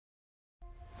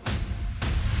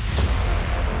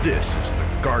This is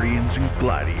the Guardians and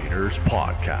Gladiators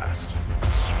podcast,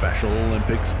 a Special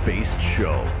Olympics based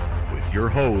show with your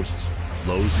hosts,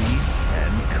 Losey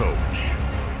and Coach.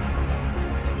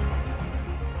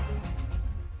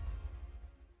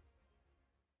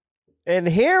 And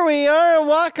here we are, and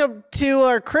welcome to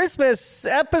our Christmas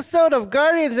episode of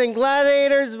Guardians and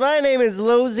Gladiators. My name is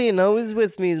Losey, and always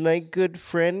with me is my good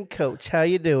friend, Coach. How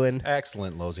you doing?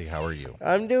 Excellent, Losey. How are you?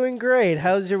 I'm doing great.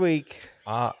 How's your week?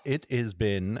 It has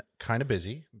been kind of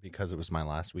busy because it was my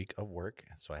last week of work,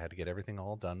 so I had to get everything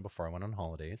all done before I went on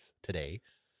holidays today.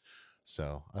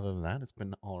 So other than that, it's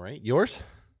been all right. Yours?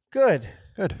 Good.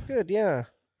 Good. Good, yeah.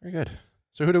 Very good.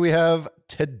 So who do we have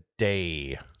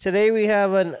today? Today we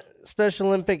have a Special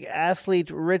Olympic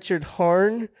athlete, Richard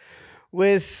Horn,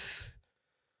 with,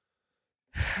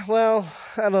 well,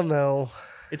 I don't know.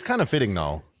 It's kind of fitting,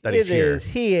 though, that he's here.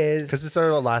 He is. Because it's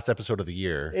our last episode of the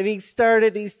year. And he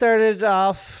started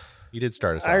off He did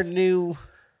start us our off. the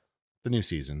new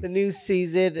season. new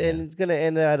season, and he's going to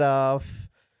end that off.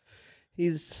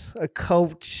 He's a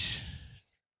coach,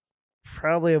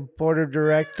 probably a board of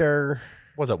director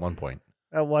Was at one point.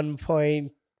 at one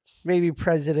point, maybe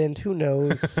president, who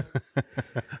knows.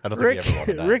 I don't think he ever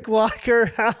wanted that. Rick Walker,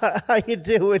 how you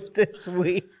doing this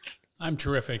week? I'm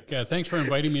terrific. Thanks for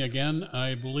inviting me again.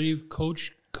 I believe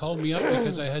Coach called me up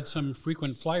because I had some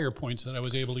frequent flyer points that I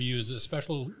was able to use, a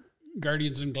special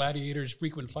Guardians and Gladiators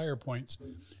frequent flyer points.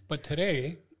 But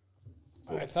today,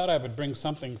 I thought I would bring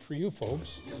something for you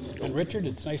folks. And Richard,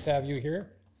 it's nice to have you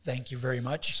here. Thank you very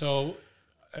much. So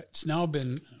it's now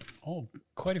been,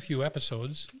 quite a few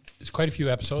episodes. It's quite a few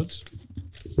episodes.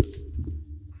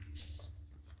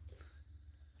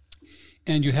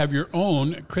 And you have your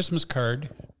own Christmas card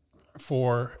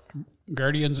for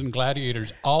Guardians and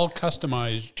Gladiators, all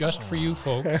customized just for you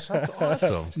folks. That's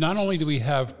awesome. Not only do we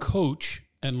have Coach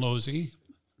and Losey,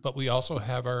 but we also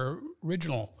have our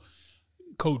original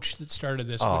coach that started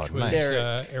this, which was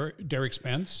nice. Derek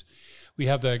Spence. We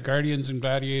have the Guardians and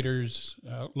Gladiators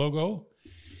logo.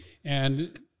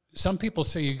 And some people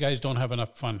say you guys don't have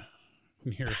enough fun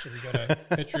in here, so we got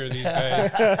a picture of these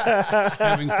guys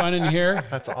having fun in here.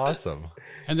 That's awesome.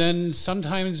 And then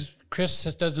sometimes Chris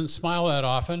doesn't smile that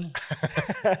often,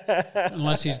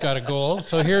 unless he's got a goal.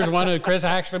 So here's one of Chris.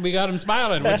 Actually, we got him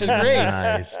smiling, which is great.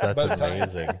 Nice. That's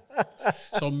amazing.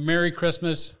 So Merry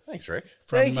Christmas. Thanks, Rick.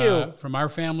 Thank you. From our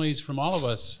families, from all of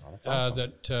us awesome.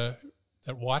 that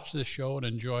watch this show and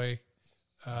enjoy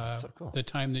So cool. the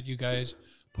time that you guys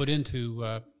put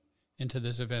into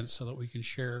this event, so that we can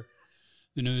share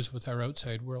the news with our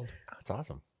outside world. That's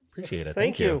awesome. Appreciate it.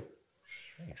 Thank you.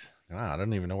 Thanks. Wow, I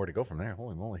don't even know where to go from there.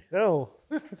 Holy moly. No.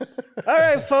 All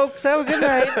right, folks, have a good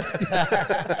night.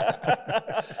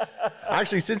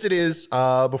 Actually, since it is,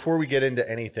 before we get into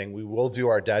anything, we will do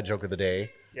our dad joke of the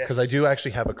day. Because I do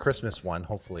actually have a Christmas one.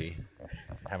 Hopefully,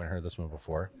 I haven't heard this one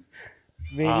before.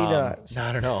 Maybe not. No,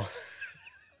 I don't know.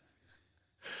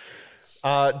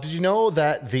 Did you know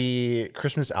that the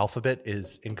Christmas alphabet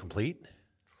is incomplete?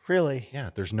 Really?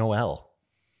 Yeah, there's no L.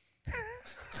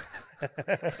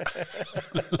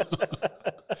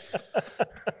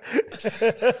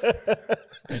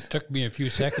 It took me a few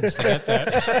seconds to get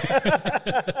that.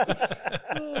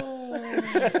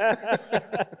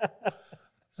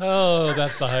 Oh,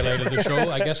 that's the highlight of the show.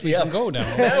 I guess we can go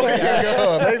now. There we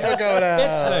go. Thanks for going out.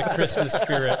 It's the Christmas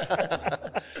spirit.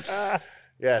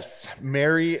 Yes.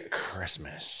 Merry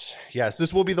Christmas. Yes,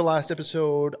 this will be the last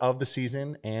episode of the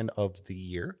season and of the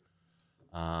year.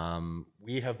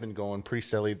 We have been going pretty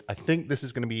steadily. I think this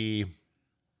is going to be,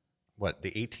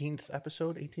 the 18th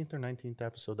episode? 18th or 19th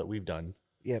episode that we've done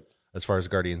Yep. as far as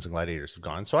Guardians and Gladiators have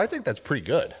gone. So I think that's pretty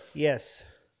good. Yes.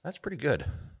 That's pretty good,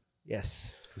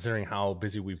 Yes. considering how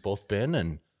busy we've both been.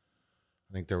 And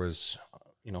I think there was,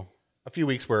 a few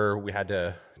weeks where we had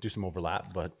to do some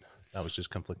overlap, but that was just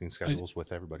conflicting schedules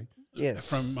with everybody. Yes.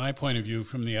 From my point of view,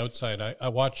 from the outside, I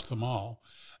watched them all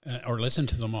or listened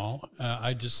to them all.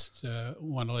 I just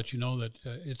want to let you know that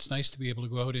it's nice to be able to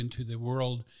go out into the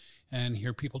world and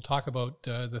hear people talk about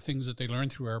the things that they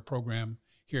learned through our program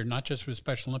here, not just for the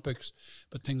Special Olympics,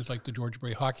 but things like the George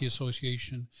Bray Hockey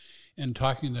Association, and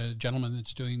talking to the gentleman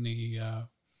that's doing the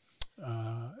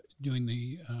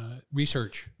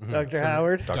research. Dr.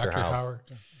 Howard? Dr. Howard.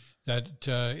 That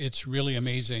it's really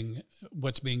amazing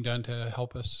what's being done to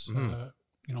help us,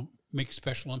 make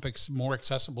Special Olympics more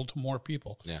accessible to more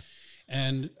people. Yeah.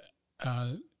 And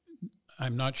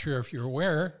I'm not sure if you're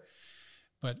aware,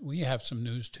 but we have some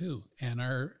news too. And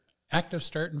our Active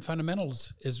Start and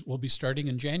Fundamentals will be starting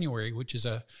in January, which is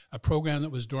a program that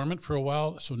was dormant for a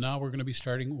while. So now we're going to be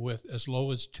starting with as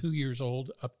low as 2 years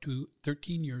old up to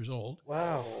 13 years old.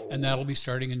 Wow. And that'll be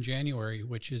starting in January,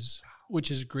 which is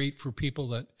great for people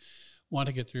that want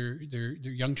to get their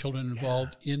young children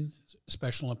involved in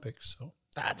Special Olympics. So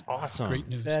That's awesome. great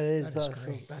news. That is awesome.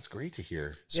 Great. That's great to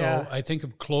hear. So Yeah. I think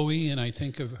of Chloe and I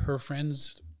think of her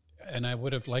friends, and I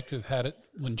would have liked to have had it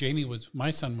when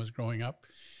my son was growing up.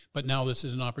 But now this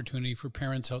is an opportunity for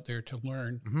parents out there to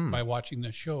learn by watching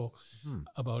this show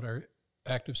about our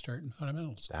Active Start and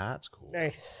Fundamentals. That's cool.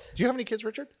 Nice. Do you have any kids,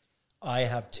 Richard? I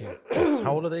have 2.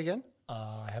 How old are they again?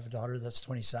 I have a daughter that's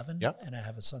 27, Yep. and I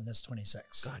have a son that's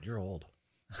 26. God, you're old.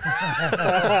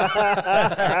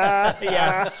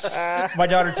 Yeah. My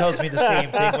daughter tells me the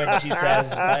same thing when she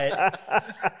says, but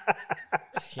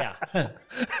yeah.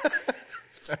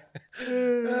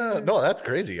 No, that's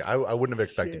crazy. I wouldn't have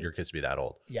expected your kids to be that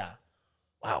old. Yeah.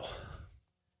 Wow.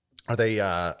 Are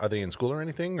they in school or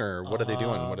anything, or what are they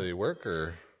doing? What do they work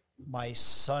or? My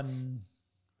son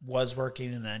was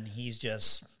working, and then he's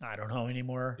just, I don't know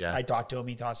anymore. Yeah. I talked to him.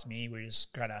 He talks to me. We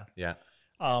just kind of. Yeah.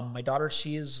 My daughter,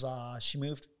 she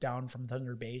moved down from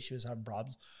Thunder Bay. She was having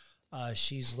problems.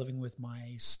 She's living with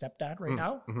my stepdad right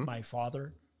now, my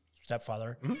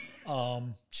stepfather.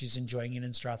 She's enjoying it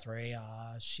in Strathroy.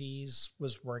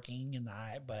 Was working in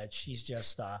that, but she's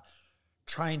just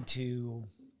trying to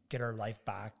get her life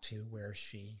back to where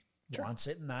she wants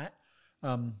it in that.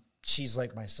 She's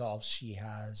like myself. She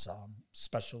has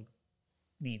special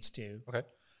needs too. Okay.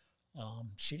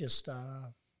 She just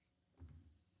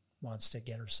wants to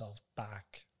get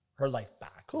her life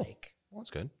back. Cool. Like, Well,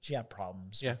 that's good. she had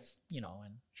problems Yeah. with,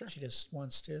 and she just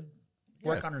wants to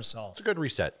work on herself. It's a good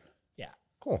reset. Yeah.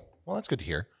 Cool. Well, that's good to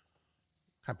hear.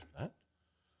 Happy with that.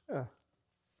 Yeah.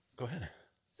 Go ahead.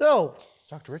 So, Let's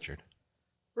talk to Richard.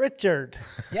 Richard,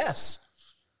 Yes.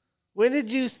 when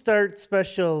did you start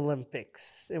Special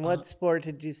Olympics? And what sport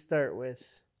did you start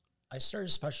with? I started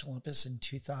Special Olympics in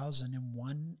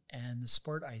 2001, and the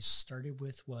sport I started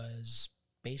with was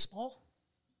baseball.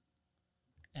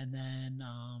 And then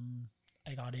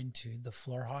I got into the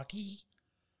floor hockey,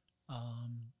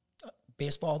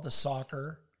 baseball, the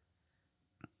soccer,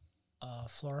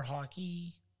 floor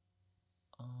hockey.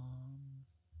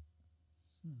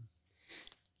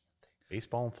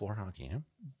 Baseball and floor hockey, huh?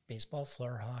 Baseball,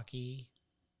 floor hockey.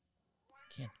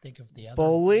 Can't think of the other.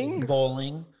 Bowling?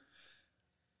 Bowling.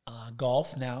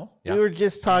 Golf now. Yeah. We were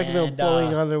just talking And, about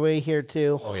bowling on the way here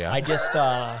too. Oh, yeah. I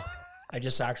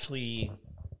just actually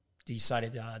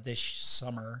decided this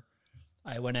summer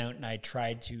I went out and I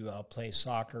tried to play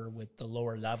soccer with the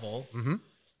lower level,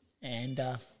 and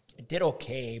I did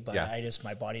okay. But Yeah.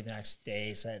 my body the next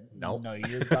day said, Nope. "No,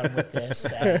 you're done with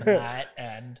this and that."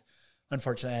 And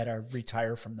unfortunately, I had to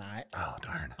retire from that. Oh,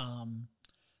 darn.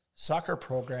 Soccer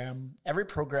program, every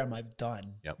program I've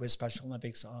done Yep. with Special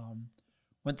Olympics,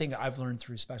 one thing I've learned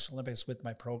through Special Olympics with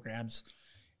my programs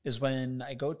is when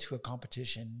I go to a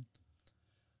competition,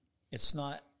 it's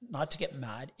not to get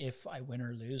mad if I win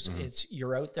or lose. It's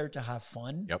you're out there to have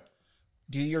fun. Yep.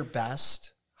 Do your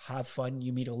best, have fun.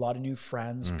 You meet a lot of new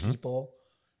friends, people,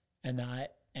 and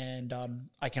that. And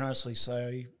I can honestly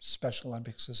say Special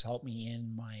Olympics has helped me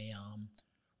in my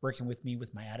working with me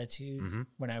with my attitude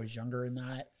when I was younger in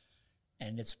that.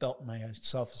 And it's built my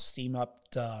self-esteem up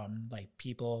to, like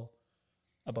people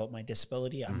about my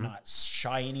disability. I'm not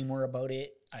shy anymore about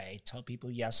it. I tell people,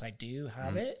 yes, I do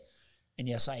have it. And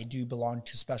yes, I do belong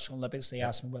to Special Olympics. They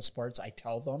ask me what sports, I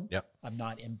tell them. Yep. I'm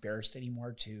not embarrassed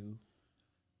anymore to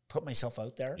put myself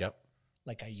out there Yep.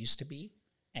 like I used to be.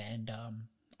 And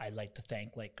I'd like to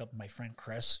thank my friend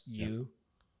Chris,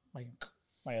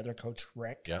 my other coach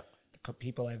Rick, Yep. the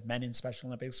people I've met in Special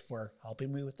Olympics for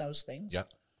helping me with those things.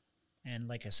 Yep. And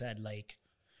like I said,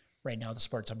 right now the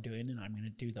sports I'm doing, and I'm going to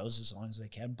do those as long as I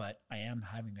can, but I am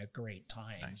having a great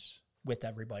time Nice. with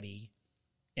everybody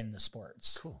in the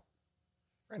sports. Cool.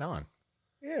 Right on.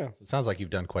 Yeah. It sounds like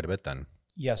you've done quite a bit then.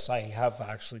 Yes, I have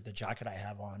actually. The jacket I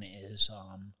have on is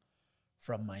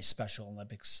from my Special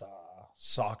Olympics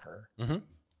soccer.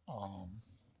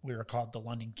 We were called the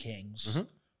London Kings.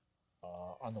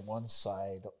 On the one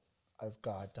side, I've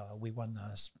got we won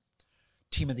the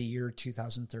Team of the Year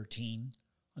 2013.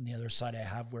 On the other side, I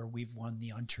have where we've won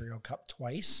the Ontario Cup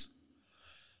twice.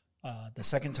 The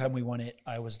second time we won it,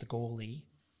 I was the goalie.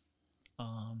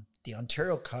 The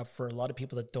Ontario Cup, for a lot of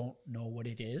people that don't know what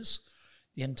it is,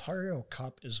 the Ontario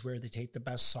Cup is where they take the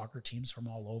best soccer teams from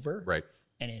all over. Right.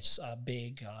 And it's a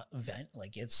big event.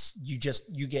 Like you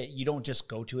don't just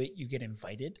go to it, you get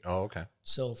invited. Oh, okay.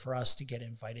 So for us to get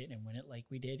invited and win it like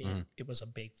we did, it was a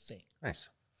big thing. Nice.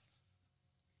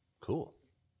 Cool.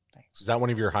 Thanks. Is that one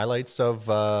of your highlights of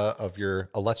your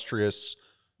illustrious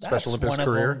Special Olympics one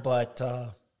career? of them, but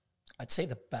I'd say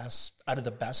the best out of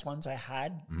the best ones I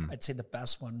had. I'd say the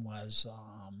best one was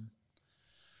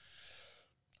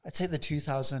I'd say the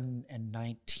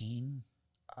 2019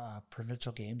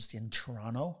 provincial games in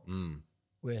Toronto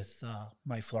with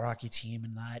my floor hockey team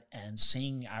and that, and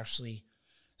seeing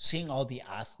all the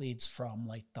athletes from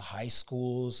like the high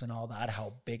schools and all that,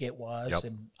 how big it was. Yep.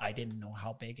 And I didn't know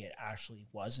how big it actually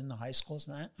was in the high schools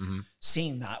and that.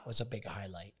 Seeing that was a big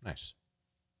highlight. Nice.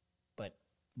 But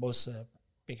most of the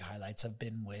big highlights have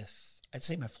been with, I'd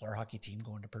say, my floor hockey team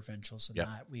going to provincials and Yep.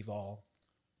 that.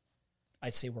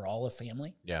 I'd say we're all a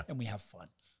family. Yeah. And we have fun.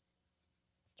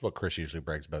 That's what Chris usually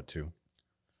brags about too.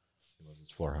 He loves his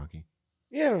floor hockey.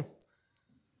 Yeah.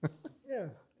 Yeah.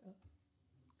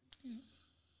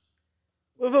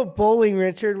 What about bowling,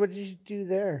 Richard? What did you do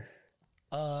there?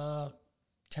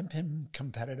 10-pin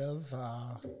competitive.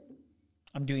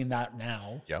 I'm doing that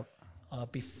now. Yep.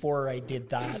 Before I did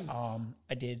that,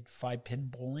 I did 5-pin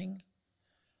bowling.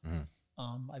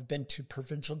 I've been to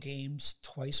provincial games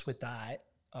twice with that.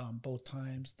 Both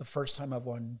times. The first time I've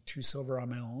won 2 silver on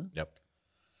my own. Yep.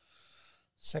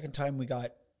 Second time we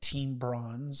got team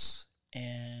bronze,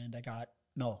 and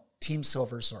team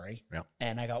silver, sorry. Yep.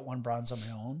 And I got 1 bronze on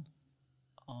my own.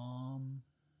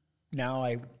 Now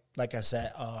like I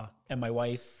said, and my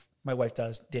wife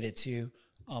did it too.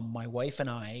 My wife and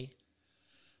I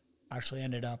actually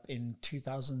ended up in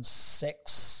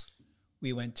 2006.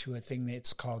 We went to a thing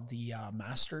that's called the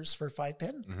Masters for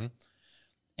 5-pin.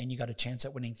 And you got a chance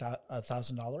at winning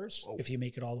 $1,000 if you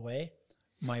make it all the way.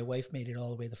 My wife made it all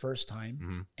the way the first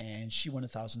time, and she won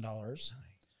 $1,000.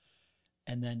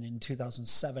 And then in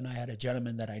 2007, I had a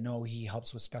gentleman that I know, he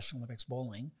helps with Special Olympics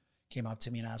bowling, came up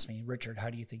to me and asked me, Richard, how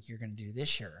do you think you're going to do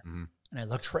this year? And I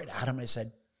looked right at him. I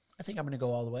said, I think I'm going to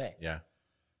go all the way. Yeah.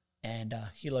 And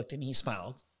he looked and he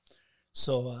smiled.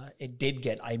 So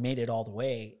I made it all the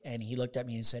way. And he looked at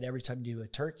me and said, every time you do a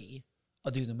turkey,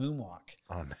 I'll do the moonwalk.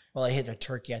 Oh, nice. Well, I hit a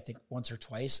turkey, I think, once or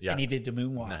twice, Yeah. and he did the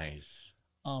moonwalk. Nice.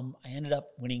 I ended up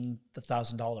winning the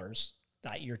 $1,000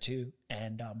 that year too.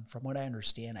 And from what I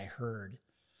understand, I heard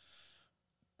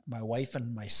my wife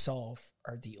and myself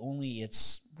we're the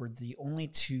only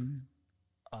 2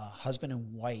 husband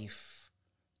and wife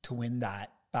to win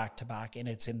that back to back, and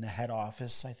it's in the head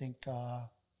office. I think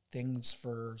things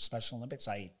for Special Olympics.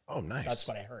 Oh, nice. That's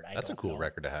what I heard. That's a cool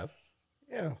record to have.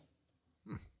 Yeah.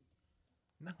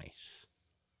 Nice.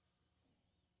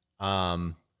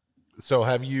 So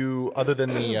have you, other than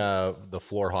the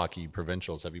floor hockey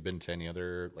provincials, have you been to any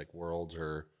other like worlds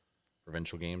or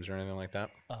provincial games or anything like that?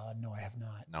 No, I have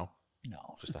not. No,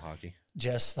 just the hockey.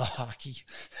 Just the hockey.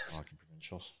 Hockey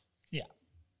provincials. Yeah.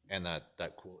 And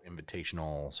that cool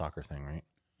invitational soccer thing, right?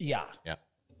 Yeah. Yeah.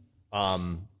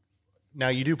 Now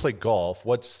you do play golf.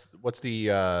 What's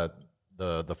the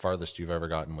farthest you've ever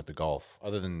gotten with the golf,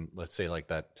 other than, let's say, like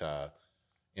that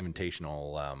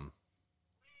invitational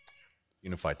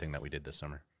unified thing that we did this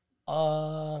summer?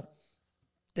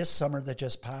 This summer that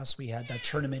just passed, we had that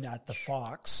tournament at the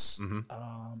Fox,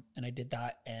 and I did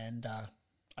that, and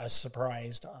I was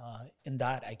surprised. In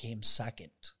that, I came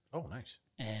second, Oh, nice.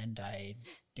 and I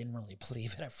didn't really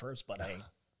believe it at first, but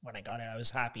when I got it, I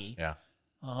was happy. Yeah.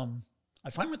 I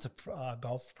find with the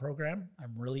golf program,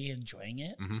 I'm really enjoying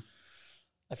it.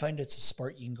 I find it's a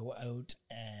sport you can go out,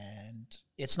 and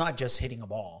it's not just hitting a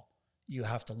ball. You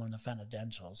have to learn the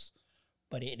fundamentals,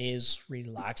 but it is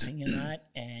relaxing in that.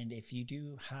 And if you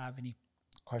do have any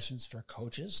questions for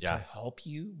coaches to help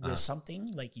you with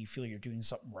something, like you feel you're doing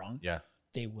something wrong,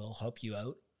 they will help you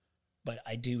out. But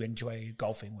I do enjoy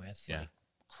golfing with like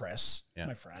Chris,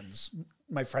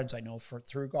 my friends I know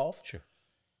through golf,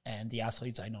 and the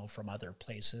athletes I know from other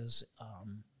places.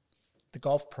 The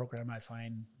golf program, I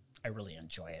find I really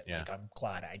enjoy it. Like, I'm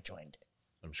glad I joined it.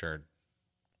 I'm sure.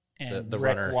 And The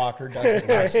Rick runner. Walker does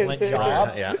an excellent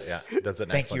job. Yeah. Does an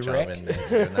Thank you, excellent job Rick. in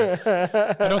doing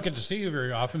that. I don't get to see you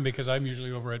very often because I'm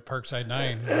usually over at Parkside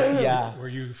 9. Yeah. Where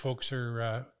you folks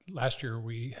are. Last year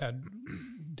we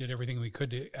did everything we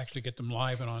could to actually get them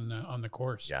live and on the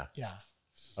course. Yeah. Yeah.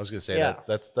 I was going to say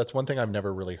that's one thing I've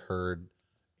never really heard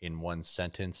in one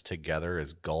sentence together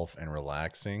is golf and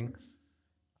relaxing.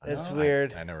 That's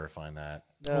weird. I never find that.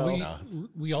 No.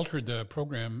 We altered the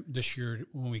program this year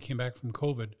when we came back from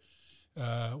COVID.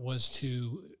 Was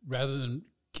to, rather than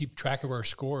keep track of our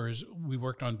scores, we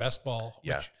worked on best ball,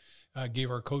 which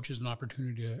gave our coaches an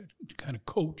opportunity to kind of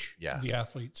coach the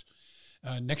athletes.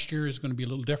 Next year is going to be a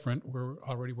little different. We're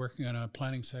already working on a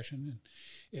planning session,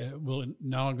 and we're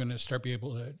now going to start be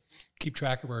able to keep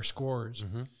track of our scores.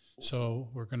 So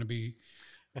we're going to be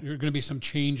there are going to be some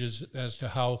changes as to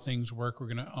how things work. We're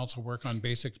going to also work on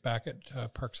basics back at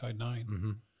Parkside 9.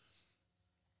 Mm-hmm.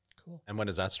 Cool. And when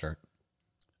does that start?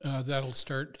 That'll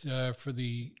start for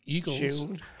the Eagles.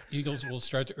 June. Eagles will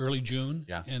start early June,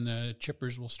 Yeah. and the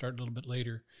Chippers will start a little bit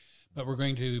later. But we're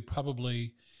going to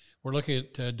we're looking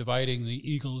at dividing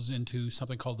the Eagles into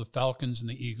something called the Falcons and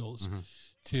the Eagles.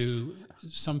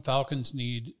 Some Falcons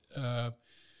need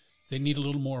they need a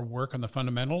little more work on the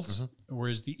fundamentals,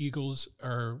 whereas the Eagles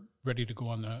are ready to go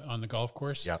on the golf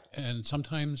course. Yep. And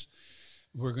sometimes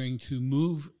we're going to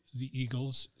move the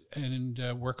Eagles and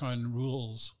work on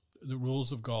the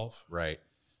rules of golf. Right.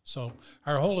 So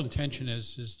our whole intention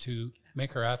is to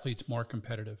make our athletes more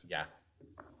competitive, Yeah.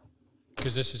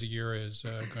 because this is a year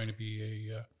going to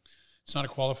be it's not a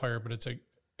qualifier, but it's a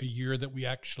year that we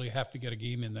actually have to get a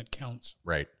game in that counts.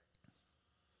 Right.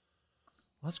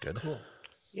 Well, that's good. Cool.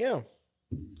 Yeah.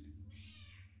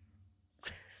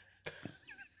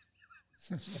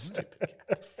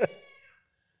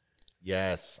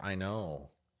 Yes, I know.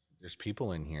 There's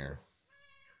people in here.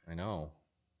 I know.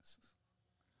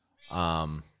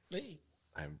 I'm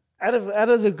Out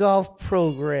of the golf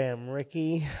program,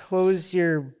 Ricky, what was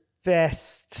your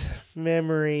best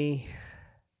memory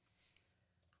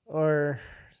or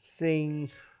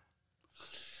thing?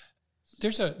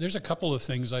 There's a couple of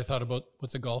things I thought about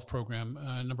with the golf program.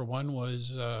 Number one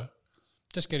was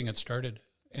just getting it started,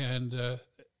 and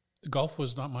golf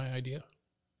was not my idea.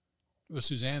 It was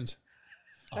Suzanne's.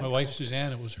 My wife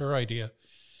Suzanne. It was her idea.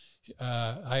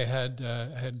 I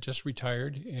had just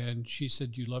retired, and she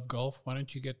said, "You love golf. Why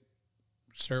don't you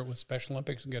start with Special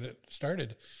Olympics and get it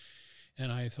started?"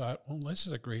 And I thought, well, this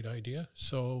is a great idea.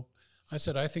 So I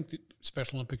said, I think that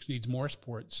Special Olympics needs more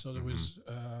sports. So there was.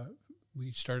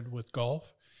 We started with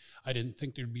golf. I didn't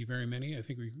think there'd be very many. I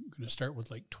think we were going to start with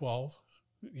like 12.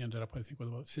 We ended up, I think, with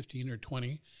about 15 or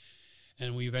 20.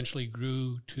 And we eventually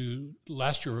grew to,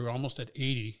 last year we were almost at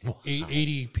 80. Wow.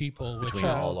 80 people. between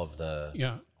all of the...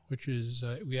 Yeah, which is,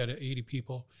 we had 80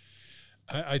 people.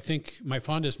 I think my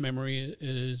fondest memory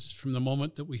is from the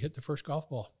moment that we hit the first golf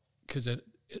ball, because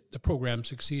the program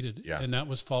succeeded. Yeah. And that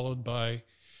was followed by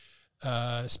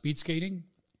speed skating.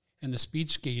 And the speed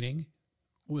skating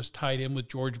was tied in with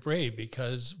George Bray,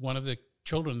 because one of the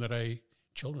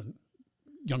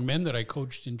young men that I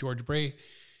coached in George Bray,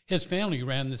 his family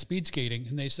ran the speed skating,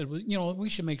 and they said, well, we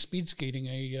should make speed skating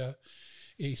a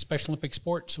Special Olympic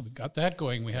sport. So we got that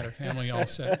going. We had our family all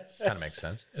set. Kind of makes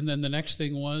sense. And then the next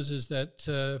thing is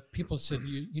that people said,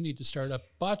 you need to start up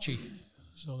bocce.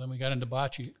 So then we got into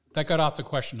bocce. That got off the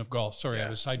question of golf. Sorry, I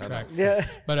was sidetracked. Yeah.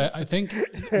 But I think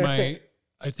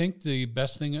the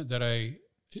best thing that I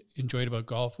enjoyed about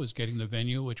golf was getting the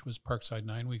venue, which was Parkside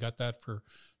 9. We got that for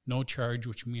no charge,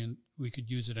 which meant we could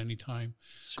use it any time.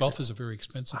 Golf is a very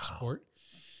expensive sport.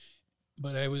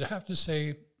 But I would have to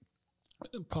say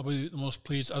probably the most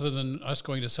pleased, other than us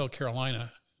going to South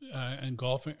Carolina and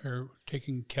golfing, or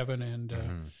taking Kevin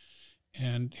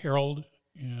and Harold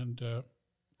and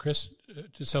Chris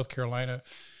to South Carolina.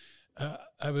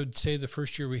 I would say the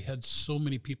first year we had so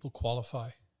many people qualify.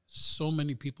 So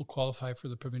many people qualify for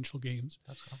the provincial games.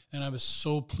 That's cool. And I was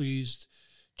so pleased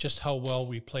just how well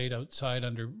we played outside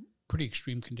under pretty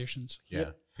extreme conditions.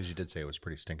 Yeah, because you did say it was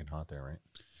pretty stinking hot there, right?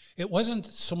 It wasn't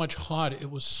so much hot, it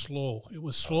was slow. It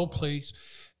was slow pace.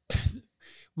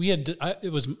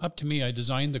 It was up to me. I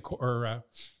designed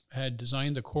had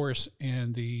designed the course,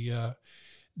 and I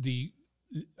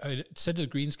said to the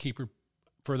greenskeeper,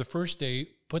 for the first day,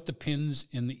 put the pins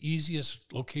in the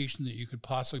easiest location that you could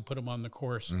possibly put them on the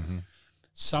course.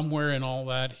 Somewhere in all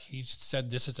that, he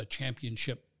said this is a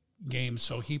championship game,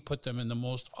 so he put them in the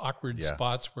most awkward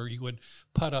spots where you would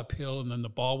putt uphill and then the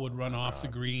ball would run off the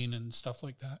green and stuff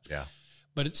like that. Yeah.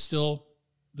 But it's still,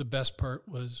 the best part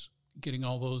was getting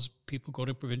all those people go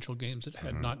to provincial games that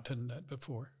had not done that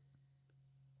before.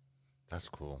 That's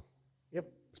cool.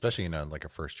 Yep. Especially in a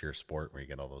first-year sport where you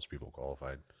get all those people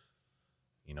qualified.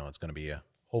 It's going to be a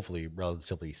hopefully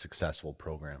relatively successful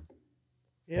program.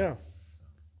 Yeah.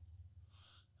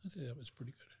 I think that was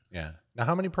pretty good. Yeah. Now,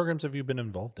 how many programs have you been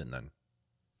involved in then?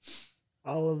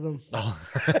 All of them.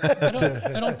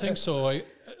 I don't think so.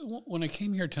 When I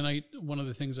came here tonight, one of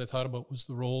the things I thought about was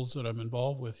the roles that I'm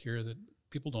involved with here that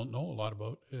people don't know a lot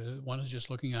about. One is just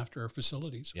looking after our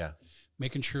facilities. Yeah.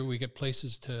 Making sure we get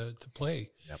places to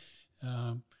play. Yep.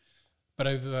 But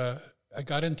I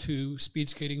got into speed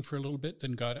skating for a little bit,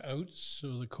 then got out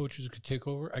so the coaches could take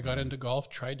over. I got into golf,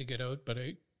 tried to get out, but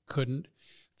I couldn't.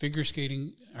 Figure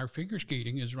skating, our figure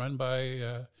skating is run by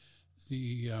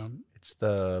it's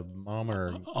the mom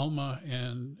or Alma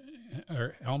and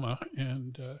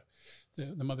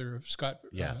the mother of Scott.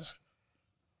 Yes.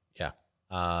 Yeah.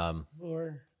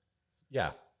 Or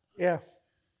Yeah, yeah.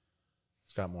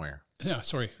 Scott Moyer. Yeah,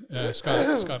 sorry,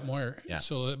 Scott Moyer. Yeah.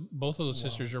 So both of those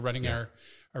sisters are running our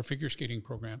figure skating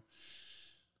program.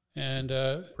 And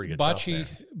pretty good stuff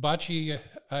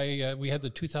bocce. We had the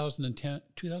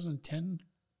 2010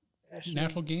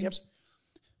 National Games.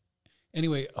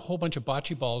 Anyway, a whole bunch of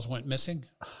bocce balls went missing,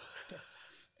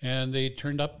 and they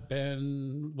turned up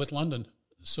with London.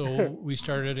 So we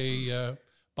started a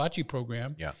bocce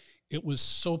program. Yeah. It was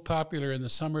so popular in the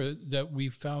summer that we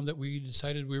found that we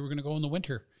decided we were going to go in the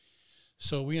winter.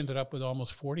 So we ended up with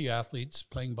almost 40 athletes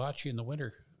playing bocce in the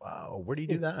winter. Wow, where do you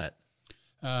do that?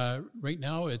 Right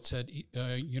now, it's at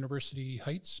University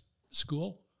Heights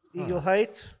School. Eagle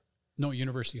Heights. No,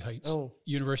 University Heights. Oh.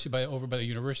 University over by the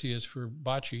university is for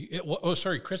bocce.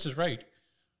 Sorry, Chris is right.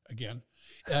 Again,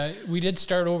 we did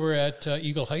start over at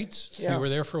Eagle Heights. Yeah. We were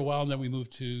there for a while, and then we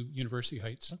moved to University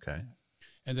Heights. Okay.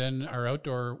 And then our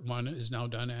outdoor one is now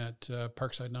done at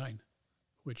Parkside 9,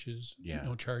 which is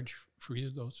no charge for either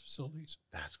of those facilities.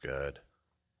 That's good.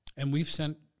 And we've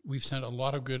sent a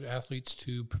lot of good athletes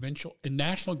to provincial and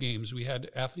national games. We had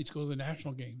athletes go to the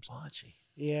national games. Bocce.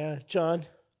 Yeah, John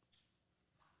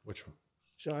Which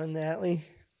one? Natley.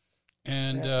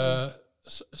 And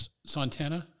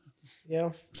Santana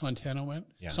went.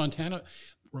 Yeah. Santana,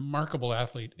 remarkable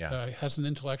athlete. Yeah. Has an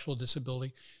intellectual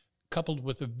disability coupled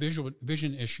with a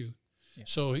vision issue. Yeah.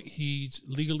 So he's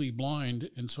legally blind,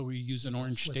 and so we use an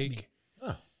orange stake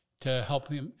to help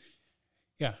him.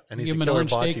 Yeah, And we he's give a him an killer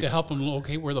orange stake bocce- to help him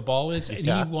locate where the ball is. And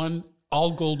he won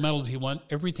all gold medals. He won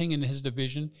everything in his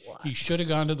division. What? He should have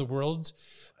gone to the Worlds,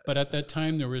 but at that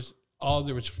time there was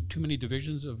too many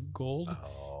divisions of gold,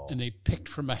 and they picked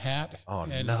from a hat,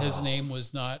 and his name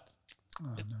was not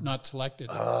selected.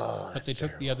 But they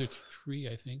took the other three,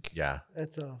 I think. Yeah.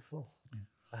 That's awful.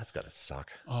 That's got to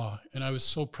suck. Oh, and I was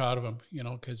so proud of him,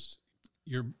 because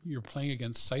you're playing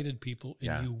against sighted people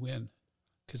and you win,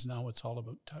 because now it's all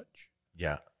about touch.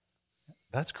 Yeah.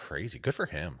 That's crazy. Good for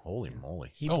him. Holy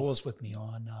moly. He bowls with me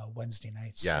on Wednesday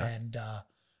nights. Yeah. And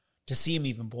to see him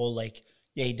even bowl,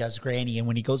 he does granny. And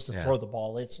when he goes to throw the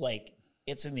ball, it's like,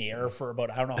 it's in the air for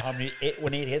about, I don't know how many,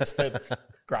 when it hits the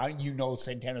ground,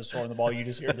 Santana's throwing the ball, you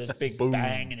just hear this big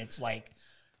bang, and it's like,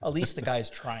 at least the guy's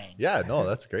trying. Yeah, no,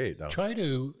 that's great. No. Try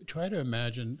to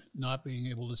imagine not being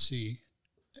able to see,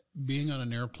 being on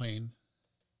an airplane,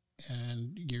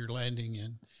 and you're landing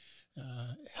in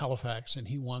Halifax, and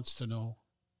he wants to know,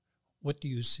 what do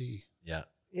you see? Yeah.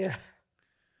 Yeah.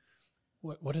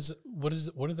 What is it? What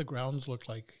do the grounds look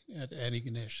like at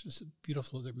Antigonish? It's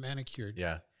beautiful. They're manicured.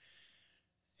 Yeah.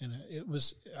 And it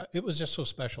was just so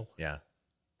special. Yeah.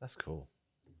 That's cool.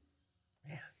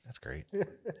 Man, that's great.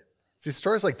 See,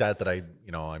 stories like that I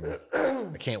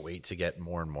can't wait to get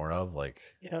more and more of.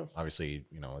 Obviously,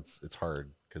 it's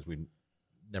hard because we've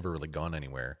never really gone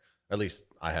anywhere. At least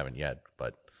I haven't yet,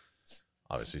 but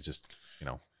obviously just,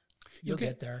 You'll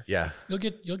get there. Yeah.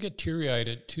 You'll get teary-eyed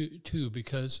at too,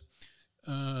 because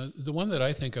the one that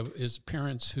I think of is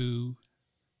parents who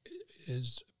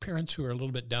are a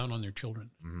little bit down on their children,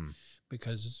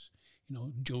 because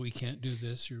Joey can't do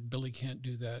this or Billy can't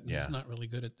do that, and he's not really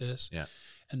good at this. Yeah.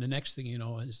 And the next thing you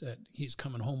know is that he's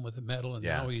coming home with a medal, and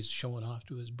now he's showing off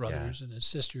to his brothers and his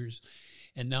sisters,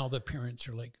 and now the parents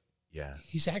are like, yeah,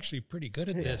 he's actually pretty good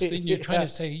at this. And you're trying to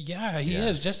say, he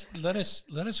is. Just let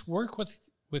us work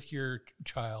with your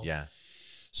child. Yeah.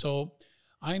 So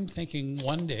I'm thinking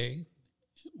one day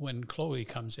when Chloe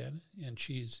comes in and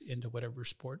she's into whatever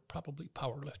sport, probably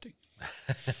powerlifting.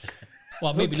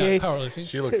 Well, maybe not powerlifting.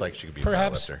 She looks like she could be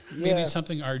Perhaps a powerlifter. maybe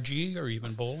something RG or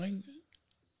even bowling.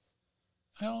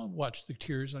 I'll watch the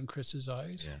tears on Chris's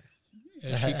eyes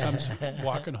as she comes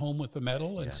walking home with the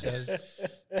medal and says,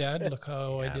 "Dad, look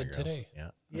how I did today."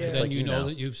 Yeah. And then you know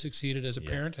that you've succeted as a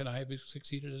parent, and I've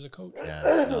succeeded as a coach.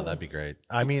 Yeah, no, that'd be great.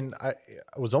 I mean, I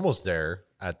was almost there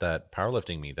at that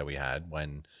powerlifting meet that we had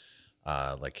when,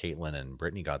 Caitlin and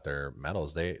Brittany got their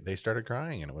medals. They started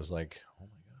crying, and it was like, oh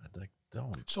my god,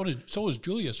 don't. So was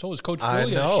Julia. So was Coach I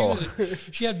Julia. know.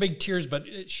 She had big tears,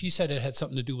 but she said it had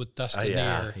something to do with dust in the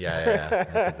air. Yeah.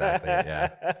 That's exactly it.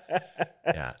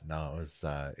 Yeah. No, it was.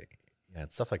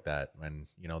 It's stuff like that when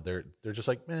they're just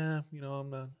like, I'm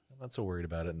not so worried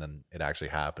about it, and then it actually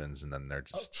happens, and then they're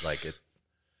just like it.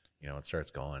 It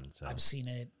starts going. So I've seen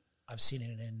it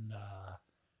in.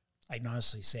 I can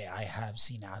honestly say I have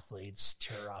seen athletes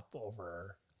tear up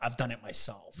over. I've done it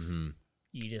myself. Mm-hmm.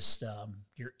 You just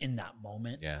you're in that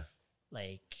moment. Yeah.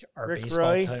 Like our Rick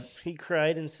baseball Roy, team. he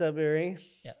cried in Sudbury.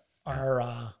 Yeah.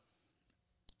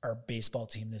 Our baseball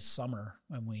team this summer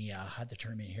when we had the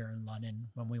tournament here in London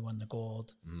when we won the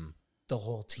gold, the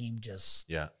whole team just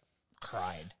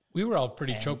cried. We were all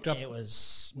pretty And choked up It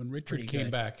was when Richard pretty came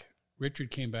good. back.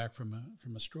 Richard came back from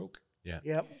a stroke.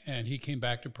 Yep. And he came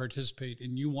back to participate,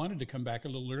 and you wanted to come back a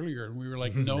little earlier, and we were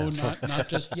like, no, not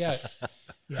just yet.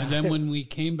 And then when we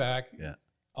came back,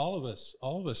 all of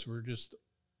us were just,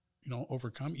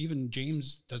 overcome. Even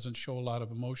James doesn't show a lot of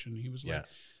emotion. He was like,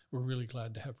 we're really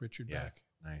glad to have Richard back.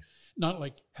 Nice. Not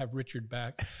like have Richard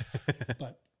back,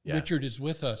 but Richard is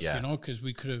with us, because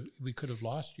we could have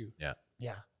lost you. Yeah.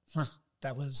 Yeah.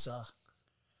 That was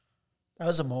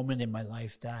a moment in my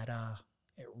life that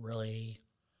it really,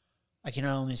 I can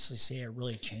honestly say it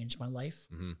really changed my life.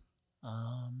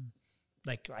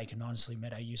 Like I can honestly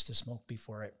admit I used to smoke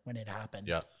before it when it happened.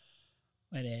 Yeah.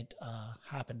 When it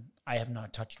happened, I have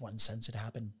not touched one since it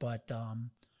happened, but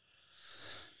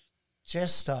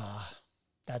just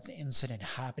that incident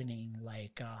happening,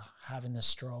 like having the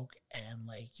stroke, and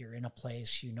like you're in a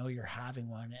place, you're having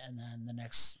one, and then the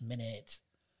next minute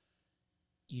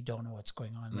you don't know what's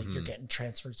going on. Like you're getting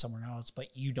transferred somewhere else, but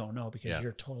you don't know because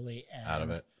you're totally Out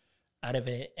of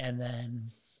it. And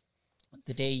then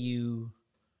the day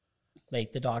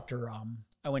the doctor,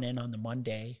 I went in on the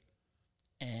Monday,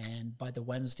 and by the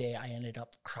Wednesday I ended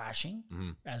up crashing,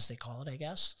 as they call it, I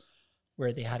guess,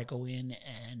 where they had to go in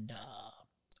and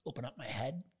open up my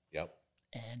head. Yep.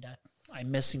 And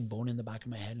I'm missing bone in the back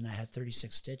of my head, and I had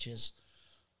 36 stitches,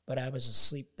 but I was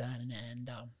asleep then. And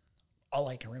all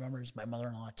I can remember is my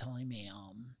mother-in-law telling me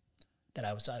that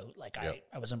I was out, like I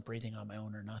wasn't breathing on my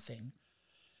own or nothing.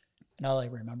 And all I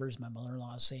remember is my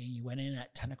mother-in-law saying, you went in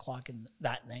at 10 o'clock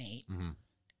that night,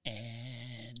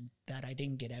 and that I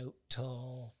didn't get out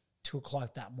till 2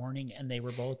 o'clock that morning. And they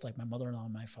were both, like my mother-in-law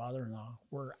and my father-in-law,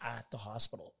 were at the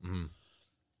hospital.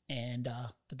 And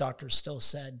the doctor still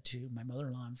said to my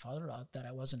mother-in-law and father-in-law that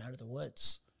I wasn't out of the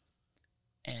woods.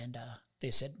 And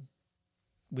they said,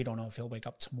 we don't know if he'll wake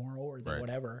up tomorrow or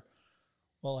whatever.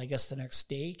 Well, I guess the next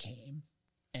day came,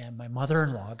 and my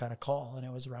mother-in-law got a call, and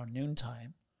it was around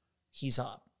noontime. He's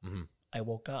up. I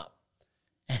woke up,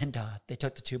 and they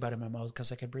took the tube out of my mouth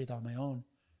because I could breathe on my own.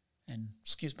 And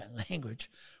excuse my language,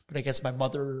 but I guess my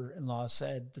mother-in-law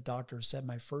said, the doctor said,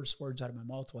 my first words out of my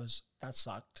mouth was, that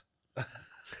sucked.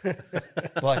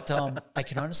 But I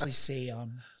can honestly say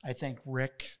I thank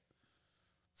Rick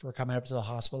for coming up to the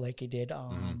hospital like he did.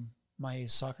 My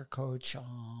soccer coach,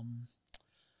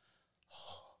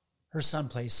 her son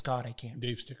plays Scott. I can't.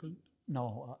 Dave Stickland?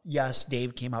 No. Yes,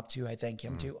 Dave came up too. I thank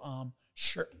him too.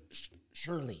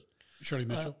 Shirley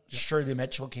Mitchell? Shirley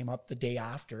Mitchell came up the day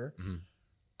after.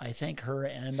 I thank her,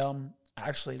 and I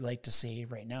actually like to say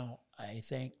right now, I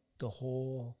thank the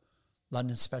whole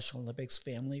London Special Olympics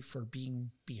family for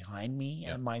being behind me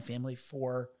and my family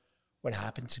for what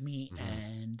happened to me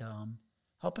and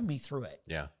helping me through it.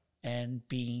 Yeah. And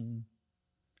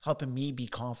helping me be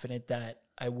confident that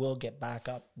I will get back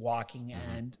up walking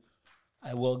and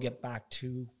I will get back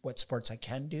to what sports I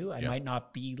can do. I might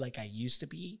not be like I used to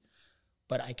be,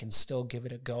 but I can still give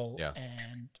it a go. Yeah.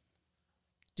 And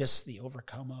just the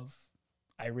overcome of,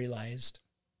 I realized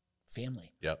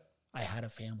family. Yep. I had a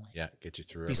family. Yeah. Get you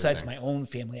through Besides everything. my own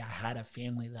family, I had a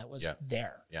family that was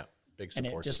there. Yeah. Big And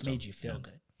support it just system. made you feel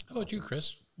good. How about you,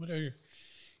 Chris? What are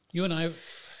you and I?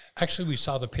 Actually, we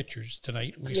saw the pictures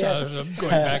tonight. We Yes. saw them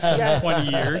going back some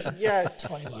 20 years. Yes.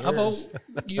 20 years. How about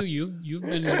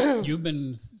you've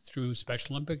been through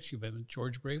Special Olympics. You've been with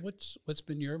George Bray. What's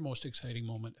been your most exciting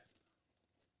moment?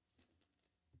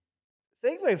 I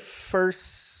think my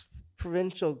first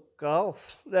provincial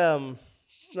golf,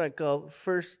 not golf,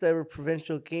 first ever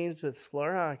provincial games with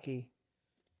floor hockey,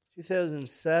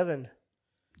 2007.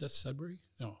 That's Sudbury?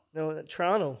 No. No,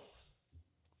 Toronto.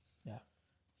 Yeah.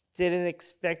 Didn't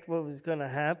expect what was going to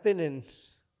happen, and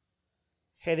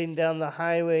heading down the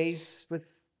highways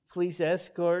with police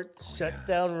escorts, shut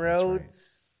down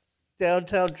roads.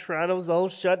 Downtown Toronto's all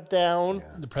shut down.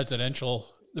 The presidential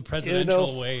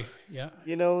way. Yeah.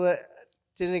 You know, that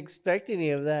didn't expect any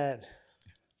of that.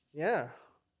 Yeah.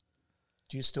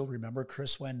 Do you still remember,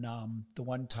 Chris, when the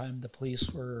one time the police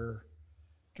were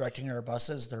directing our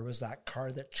buses, there was that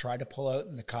car that tried to pull out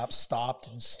and the cops stopped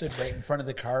and stood right in front of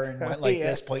the car and went like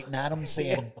this, pointing at them,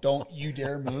 saying, don't you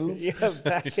dare move. Yeah,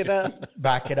 back it up.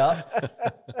 Back it up.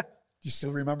 Do you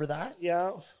still remember that?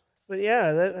 Yeah. But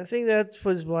yeah, I think that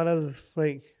was one of,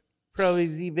 like, probably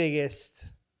the biggest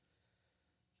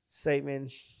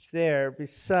excitement there,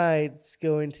 besides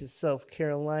going to South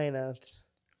Carolina.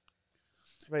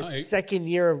 My second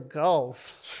year of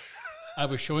golf. I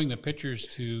was showing the pictures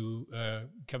to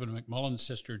Kevin McMullen's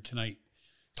sister tonight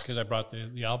because I brought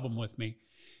the album with me.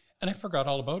 And I forgot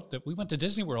all about that. We went to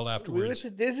Disney World We went afterwards. to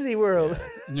Disney World.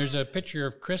 And there's a picture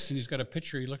of Chris, and he's got a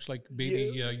picture. He looks like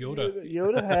baby Yoda.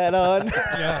 Yoda hat on.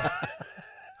 Yeah.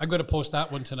 I'm going to post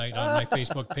that one tonight on my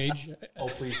Facebook page. Oh,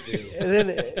 please do.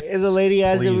 And the lady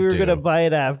asked if we Please were do. going to buy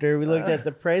it after. We looked at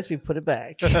the price. We put it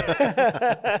back.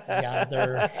 Yeah,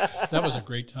 they're That was a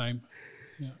great time.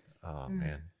 Oh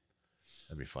man,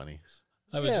 that'd be funny.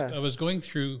 I was going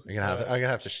through. I'm gonna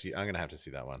have to see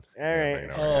that one. All right. Bring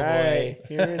it Oh, over. All boy. right.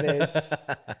 Here it is.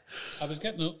 I was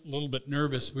getting a little bit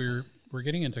nervous. We're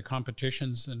getting into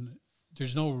competitions, and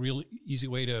there's no real easy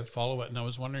way to follow it. And I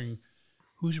was wondering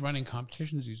who's running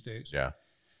competitions these days. Yeah.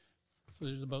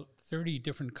 There's about 30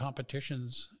 different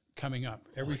competitions coming up.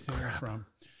 Everything from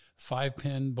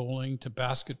 5-pin bowling to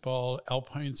basketball,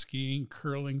 alpine skiing,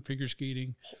 curling, figure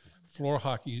skating, floor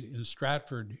hockey in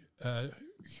Stratford,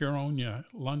 Huronia,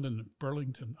 London,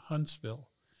 Burlington, Huntsville.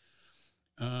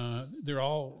 They're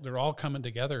all coming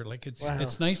together. Like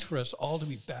it's nice for us all to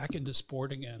be back into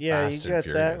sport again. Yeah, Fast you and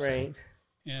got that Furious, eh? right.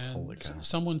 And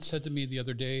someone said to me the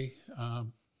other day,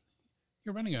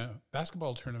 "You're running a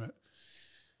basketball tournament.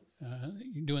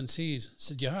 You're doing C's." I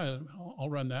said, "Yeah, I'll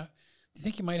run that. Do you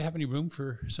think you might have any room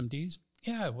for some D's?"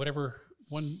 "Yeah, whatever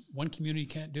one community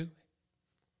can't do,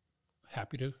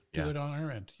 happy to do it on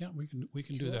our end. Yeah, we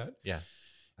can do that." Yeah.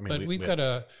 I mean, But we've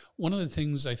got one of the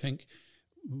things I think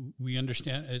we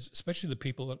understand is, especially the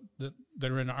people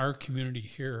that are in our community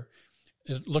here,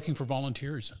 is looking for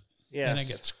volunteers. Yeah. And I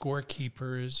get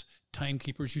scorekeepers,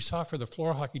 timekeepers. You saw for the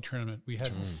floor hockey tournament, we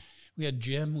had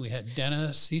Jim, we had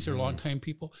Dennis. These are longtime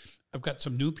people. I've got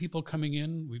some new people coming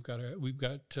in. We've got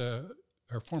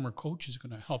our former coach is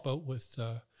going to help out with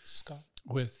Scott.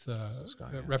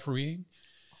 refereeing.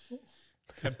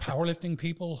 Got powerlifting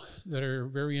people that are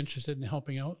very interested in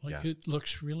helping out. It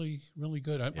looks really, really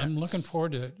good. I'm looking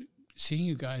forward to seeing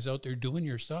you guys out there doing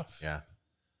your stuff. Yeah.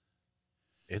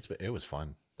 It was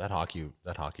fun. That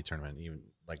hockey tournament, even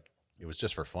like it was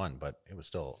just for fun, but it was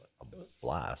still a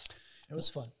blast. It was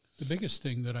fun. The biggest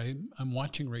thing that I'm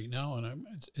watching right now, and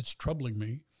it's troubling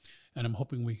me, and I'm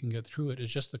hoping we can get through it,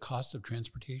 is just the cost of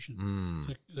transportation.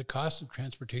 The cost of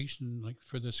transportation, like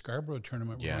for the Scarborough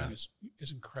tournament, we're running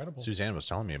is incredible. Suzanne was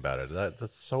telling me about it.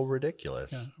 That's so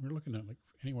ridiculous. Yeah, we're looking at like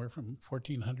anywhere from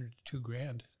 $1,400 to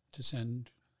 $2,000 to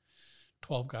send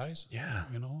 12 guys. Yeah.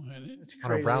 You know, and it's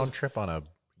On a round trip on a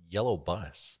yellow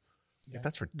bus. Like,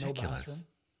 that's No ridiculous. bathroom.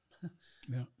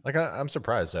 yeah. Like I'm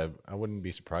surprised. I wouldn't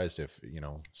be surprised if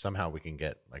somehow we can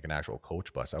get like an actual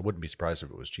coach bus. I wouldn't be surprised if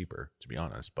it was cheaper, to be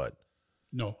honest. But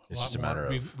No, It's lot just a more. matter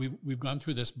of- we've gone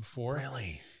through this before.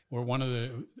 really, Or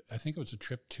I think it was a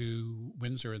trip to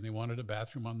Windsor, and they wanted a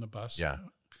bathroom on the bus. Yeah.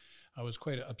 I was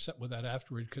quite upset with that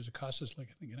afterward because it cost us like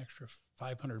I think an extra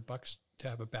 $500 to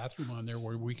have a bathroom on there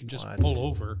where we can just pull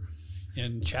over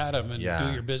in Chatham and do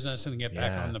Yeah. your business and get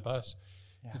back Yeah. on the bus.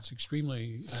 Yeah. It's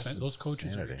extremely expensive. Those coaches are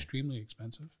insanity. extremely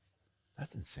expensive.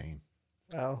 that's insane.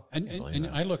 Oh. And believe and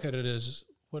that. I look at it as,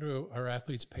 what do our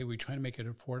athletes pay? We try to make it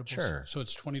affordable. Sure. So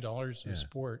it's $20 in a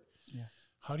sport. Yeah.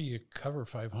 How do you cover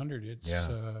 500? It's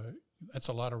Yeah. That's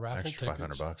a lot of raffle Extra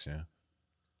tickets. $500. Yeah.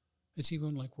 It's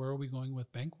even like, where are we going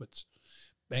with banquets?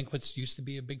 Banquets used to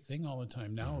be a big thing all the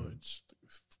time. Now it's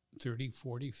 30,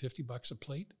 40, $50 a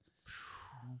plate.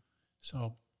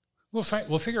 So we'll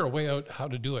figure a way out how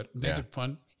to do it. Make Yeah. it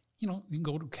fun. You know, you can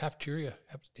go to cafeteria,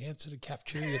 have to dance at a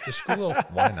cafeteria at the school.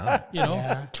 Why not? You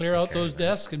know, clear out those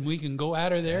desks and we can go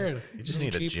at her there. You just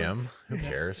need a cheaper. gym. Who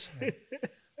cares?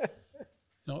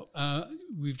 No,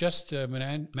 we've just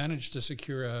managed to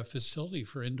secure a facility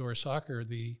for indoor soccer.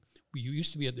 We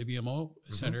used to be at the BMO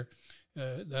Center.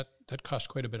 That cost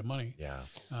quite a bit of money.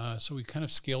 Yeah. So we kind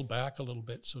of scaled back a little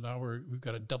bit. So now we've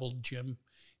got a double gym,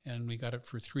 and we got it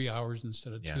for 3 hours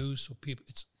instead of 2. So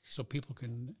people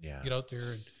can get out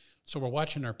there. And so we're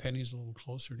watching our pennies a little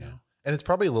closer now. And it's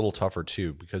probably a little tougher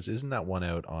too, because isn't that one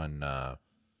out on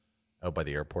out by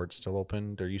the airport still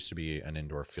open? There used to be an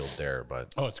indoor field there,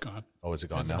 but Oh, it's gone. is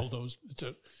it gone They now? bulldoze. It's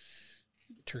a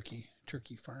turkey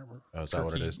farmer. Oh, is that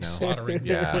what it turkey is now? Slaughtering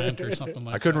Yeah. plant or something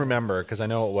like that. I couldn't remember because I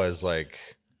know it was like,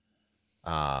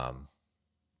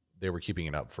 they were keeping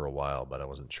it up for a while, but I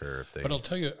wasn't sure if they. But I'll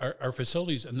tell you, our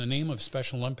facilities, in the name of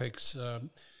Special Olympics,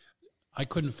 I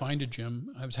couldn't find a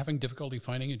gym. I was having difficulty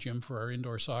finding a gym for our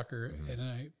indoor soccer, and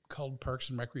I called Parks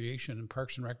and Recreation, and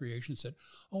Parks and Recreation said,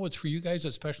 "Oh, it's for you guys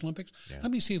at Special Olympics.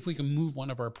 Let me see if we can move one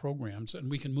of our programs, and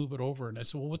we can move it over." And I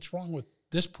said, "Well, what's wrong with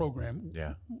this program?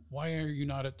 Yeah. Why are you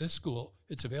not at this school?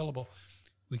 It's available."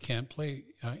 "We can't play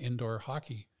indoor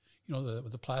hockey. You know,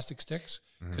 the plastic sticks,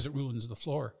 because it ruins the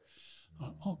floor."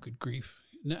 Oh, good grief.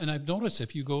 And I've noticed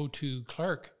if you go to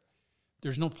Clark,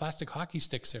 there's no plastic hockey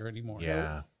sticks there anymore.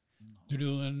 Yeah. They're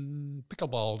doing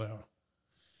pickleball now.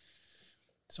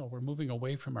 So we're moving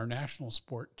away from our national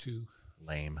sport to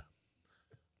Lame.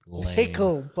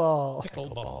 Pickleball.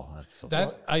 pickleball. That's so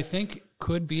That, I think,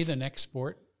 could be the next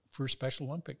sport for Special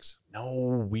Olympics.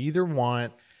 No, we either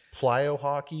want plyo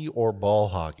hockey or ball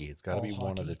hockey. It's got to Ball be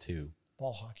one of hockey. the two.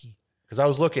 Ball hockey. Because I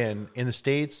was looking in the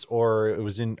States, or it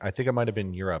was in, I think it might have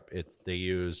been Europe. They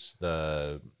use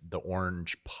the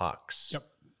orange pucks, Yep.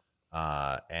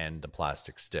 and the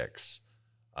plastic sticks,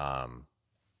 and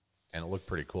it looked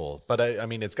pretty cool. But I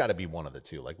mean, it's got to be one of the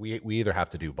two. Like we either have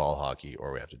to do ball hockey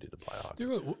or we have to do the plyo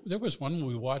hockey. There was one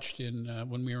we watched in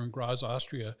when we were in Graz,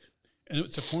 Austria, and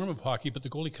it's a form of hockey, but the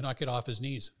goalie cannot get off his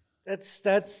knees. That's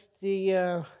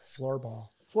the Floorball.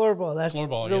 floorball. That's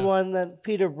Floorball, the yeah. one that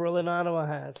Peterborough in Ottawa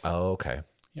has. Oh, okay.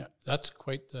 Yeah, that's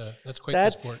quite the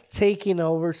That's sport. taking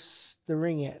over the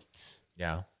ringette.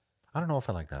 Yeah. I don't know if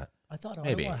I like that. I thought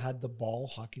Maybe. Ottawa had the ball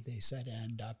hockey, they said,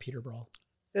 and Peterborough.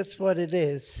 That's what it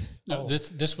is. No,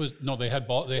 this was no. They had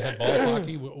ball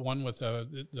hockey, one with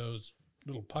those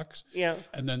little pucks. Yeah.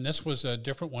 And then this was a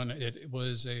different one. It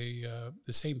was the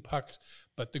same pucks,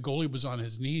 but the goalie was on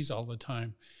his knees all the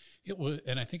time. It was,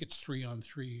 and I think it's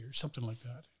 3-on-3 or something like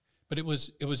that. But it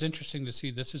was interesting to see.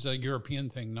 This is a European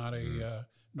thing, not a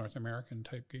North American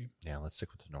type game. Yeah, let's stick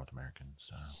with the North American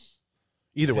style.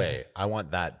 Either way, I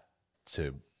want that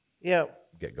to Yeah.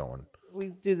 get going. We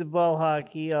do the ball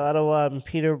hockey. Ottawa and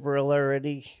Peterborough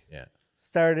already Yeah.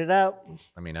 started up.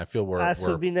 I mean, I feel we're Last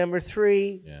would be number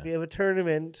 3. Yeah. We have a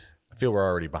tournament. I feel we're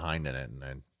already behind in it, and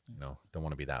I don't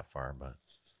want to be that far, but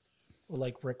Well,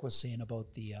 like Rick was saying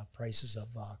about the prices of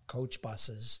coach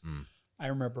buses, I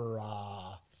remember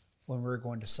when we were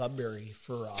going to Sudbury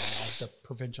for the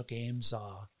provincial games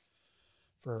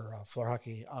for floor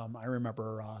hockey, I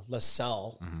remember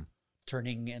LaSalle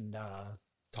turning and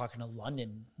talking to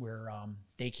London, where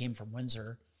they came from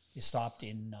Windsor. They stopped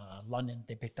in London.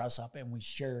 They picked us up, and we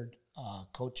shared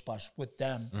coach bus with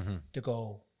them to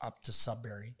go up to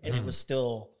Sudbury. And it was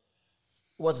still,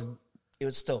 it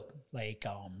was still like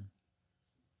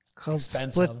Called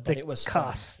expensive, Split but the it was fun.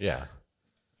 cost. yeah.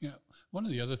 Yeah. One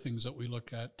of the other things that we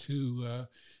look at too,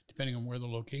 depending on where the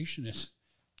location is,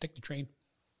 take the train.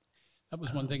 That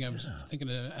was one thing I was thinking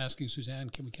of asking Suzanne.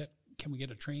 Can we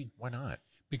get a train? Why not?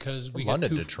 Because we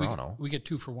London get to Toronto. We get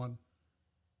 2 for 1.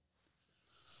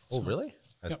 Oh, really?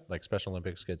 Yep. Like Special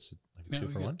Olympics gets like Yeah, 2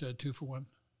 we for 1? get 2 for 1.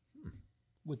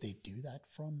 Would they do that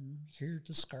from here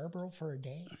to Scarborough for a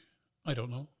day? I don't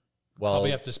know. Well,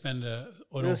 Probably have to spend an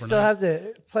We'll still overnight. have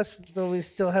to. Plus, don't we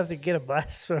still have to get a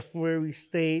bus from where we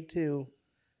stay to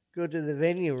go to the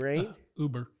venue, right?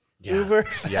 Uber. yeah. Uber.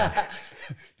 Yeah.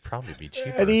 Probably be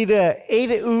cheaper. I need 8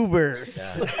 Ubers.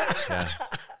 Yeah.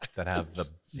 That have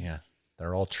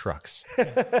they're all trucks. Hey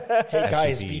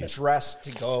guys, be SUVs. dressed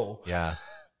to go. Yeah.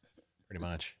 Pretty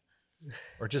much.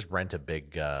 Or just rent a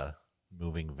big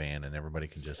moving van and everybody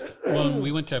can just When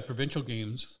we went to provincial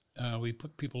games, we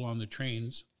put people on the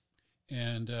trains,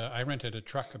 and I rented a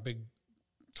truck, a big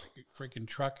freaking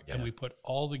truck, and we put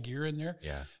all the gear in there,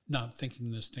 Yeah. not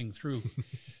thinking this thing through.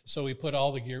 So we put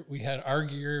all the gear. We had our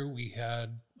gear. We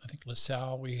had, I think,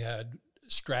 LaSalle. We had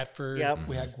Stratford. Yep.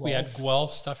 We had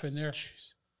Guelph stuff in there.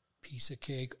 Piece of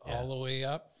cake all the way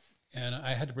up. And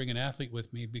I had to bring an athlete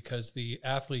with me because the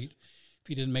athlete, if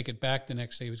he didn't make it back the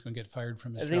next day, he was going to get fired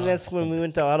from his I job. think that's when we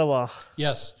went to Ottawa.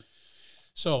 Yes.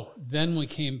 So then we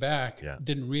came back, Yeah.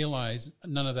 didn't realize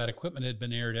none of that equipment had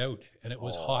been aired out, and it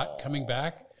was hot coming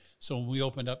back. So when we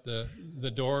opened up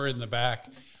the door in the back,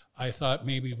 I thought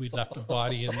maybe we'd left a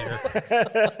body in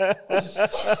there.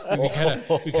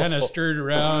 we kind of stirred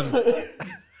around.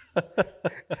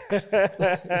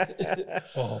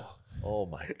 Oh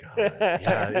my god.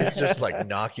 Yeah, it's just like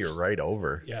knock you right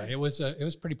over. Yeah, it was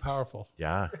pretty powerful.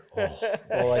 Yeah.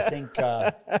 Well, I think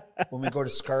when we go to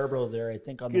Scarborough there, I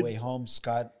think on the way home,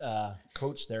 Scott,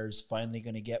 coach there, is finally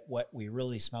going to get what we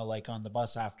really smell like on the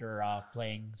bus after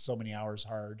playing so many hours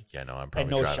hard. Yeah, no, I'm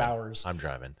probably no driving. showers. I'm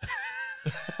driving.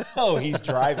 Oh, he's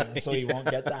driving, so he won't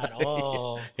get that.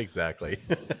 Oh, Exactly.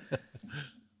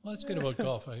 Well, that's good about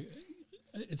golf.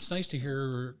 It's nice to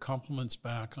hear compliments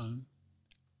back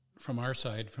from our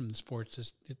side, from the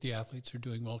sports, that the athletes are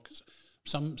doing well. Because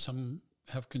some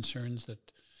have concerns that,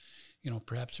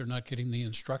 perhaps they're not getting the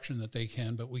instruction that they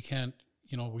can. But we can't.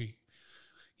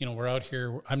 We're out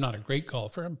here. I'm not a great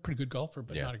golfer. I'm a pretty good golfer,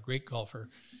 but not a great golfer.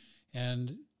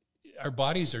 And our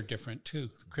bodies are different too.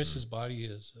 Chris's body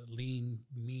is a lean,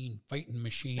 mean fighting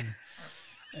machine.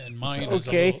 And mine is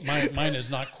mine is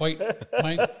not quite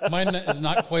mine is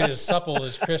not quite as supple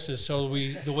as Chris's. So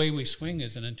the way we swing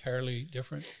is an entirely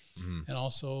different. And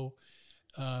also,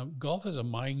 golf is a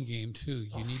mind game too.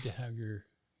 You need to have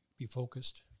be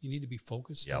focused. You need to be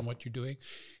focused Yep. on what you're doing.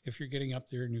 If you're getting up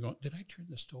there and you're going, did I turn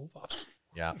the stove off?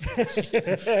 Yeah.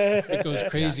 It goes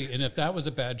crazy. And if that was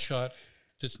a bad shot,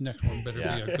 this next one better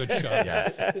Yeah. be a good shot.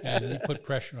 Yeah. And you put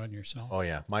pressure on yourself. Oh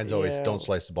yeah. Mine's always Yeah. don't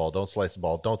slice the ball. Don't slice the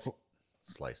ball. Don't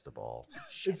slice the ball.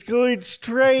 It's going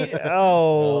straight.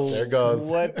 Oh, there it goes.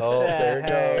 What Oh, the there it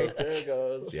heck? goes. There it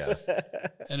goes. Yeah.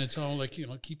 And it's all like,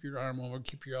 keep your arm over,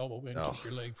 keep your elbow in, Oh, keep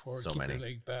your leg forward, so keep many. your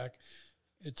leg back.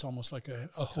 It's almost like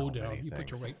a So hoedown. many You put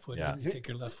your things. right foot Yeah. in, you take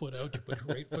your left foot out, you put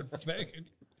your right foot back,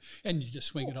 and you just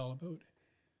swing it all about.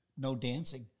 No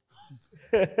dancing.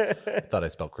 Thought I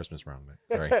spelled Christmas wrong, but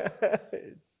sorry.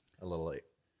 A little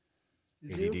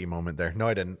ADD moment there. No,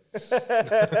 I didn't.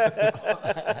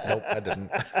 Nope, I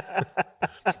didn't.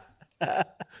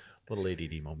 Little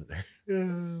ADD moment there.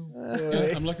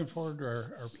 Yeah, I'm looking forward to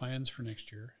our plans for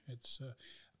next year. It's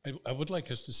I would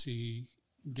like us to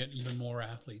get even more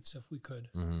athletes if we could.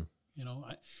 Mm-hmm.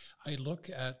 I look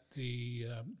at the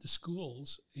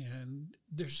schools, and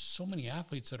there's so many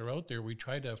athletes that are out there. We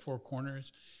tried Four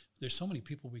Corners. There's so many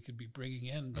people we could be bringing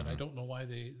in, but I don't know why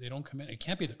they don't come in. It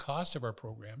can't be the cost of our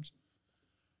programs.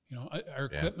 Our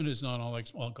equipment is not all like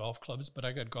small golf clubs, but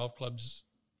I got golf clubs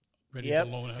ready Yep.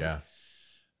 to loan out. Yeah.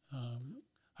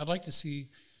 I'd like to see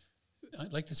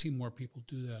more people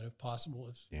do that if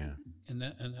possible. Yeah. And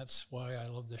that's why I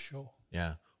love this show.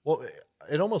 Yeah. Well,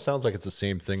 it almost sounds like it's the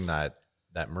same thing that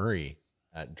Murray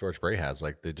at George Bray has.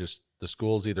 Like the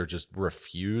schools either just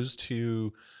refuse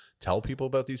to tell people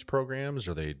about these programs,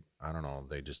 or they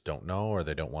just don't know, or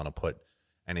they don't want to put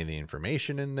any of the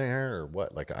information in there, or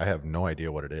what. Like I have no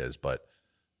idea what it is, but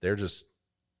they're just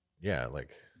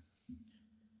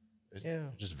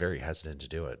just very hesitant to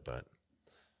do it. But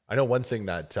I know one thing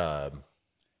that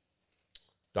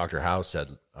Dr. Howe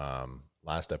said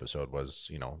last episode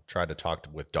was, try to talk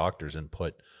with doctors and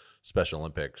put Special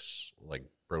Olympics like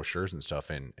brochures and stuff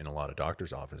in a lot of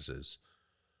doctors' offices,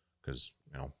 because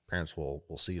parents will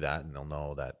see that and they'll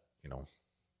know that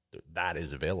that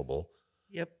is available.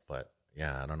 Yep. But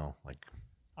yeah, I don't know. Like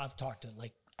I've talked to,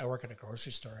 I work at a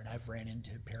grocery store, and I've ran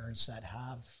into parents that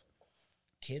have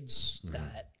kids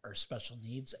that are special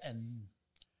needs, and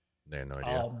they have no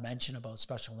idea. I'll mention about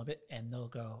Special Olympic, and they'll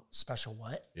go, special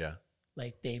what? Yeah.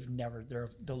 Like they'll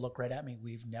look right at me.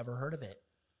 We've never heard of it.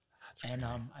 And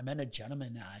I met a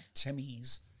gentleman at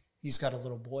Timmy's. He's got a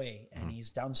little boy, and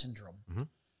he's Down syndrome. Mm-hmm.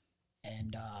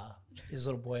 And his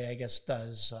little boy, I guess,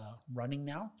 does running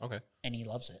now. Okay. And he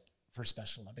loves it for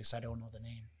Special Olympics. I don't know the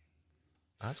name.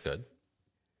 That's good.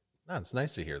 No, it's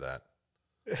nice to hear that.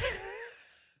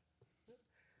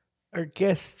 Our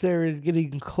guest there is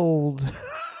getting cold.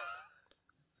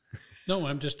 No,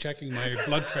 I'm just checking my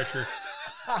blood pressure.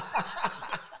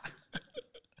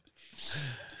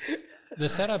 The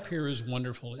setup here is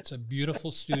wonderful. It's a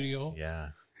beautiful studio. Yeah.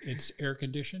 It's air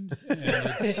conditioned. And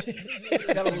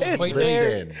it's got a little quite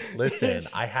nice. Listen.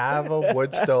 I have a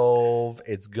wood stove.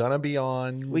 It's gonna be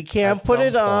on. We can't at put some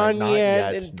it point. on Not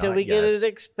yet until not we get yet. it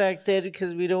inspected,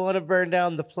 because we don't want to burn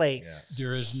down the place.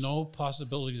 There is no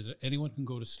possibility that anyone can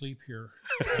go to sleep here.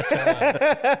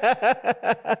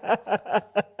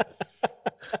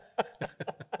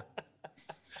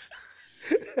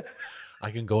 I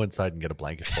can go inside and get a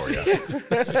blanket for you.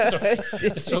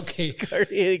 It's okay.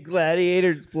 Guardian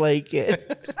Gladiator's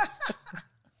blanket.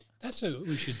 That's what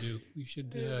we should do. We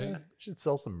should, Should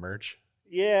sell some merch.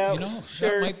 Yeah,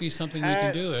 that might be shirts, something we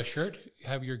can do. A hats. shirt.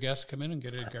 Have your guests come in and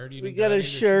get a Guardian. We and got a Gladiator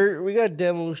shirt. We got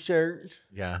demo shirts.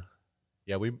 Yeah.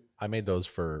 Yeah, I made those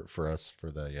for us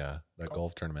for the that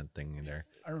golf tournament thing in there.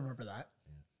 I remember that.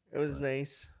 It was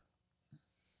nice.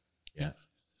 Yeah.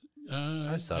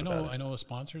 just thought I know. about it. I know a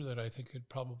sponsor that I think could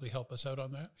probably help us out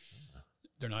on that.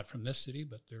 They're not from this city,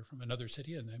 but they're from another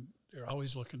city, and they're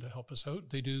always looking to help us out.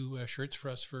 They do shirts for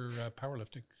us for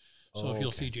powerlifting. So if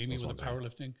you'll see Jamie Those with the ones are-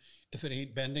 powerlifting, if it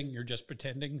ain't bending, you're just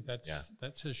pretending.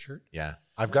 That's his shirt. Yeah.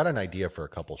 I've got an idea for a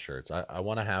couple shirts. I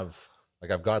want to have,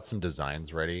 I've got some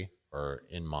designs ready or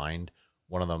in mind.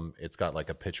 One of them, it's got like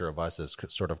a picture of us as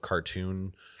sort of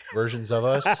cartoon versions of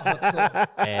us.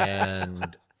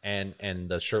 and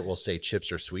the shirt will say chips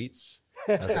or sweets.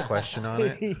 Has a question on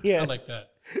it. Yeah, I like that.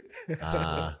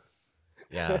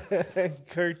 Yeah.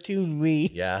 cartoon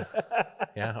me. Yeah.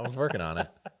 Yeah. I was working on it.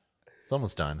 It's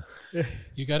almost done.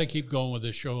 You got to keep going with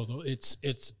this show, though. It's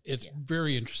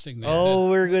very interesting. Oh,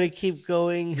 we're gonna keep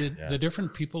going. The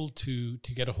different people to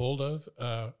get a hold of.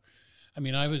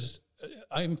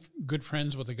 I'm good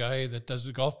friends with a guy that does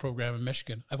the golf program in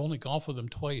Michigan. I've only golfed with him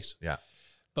twice. Yeah.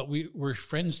 But we're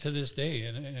friends to this day.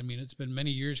 And I mean, it's been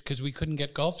many years because we couldn't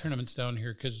get golf tournaments down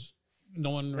here because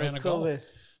no one ran a golf. COVID.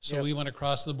 So we went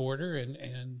across the border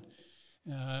and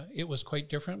It was quite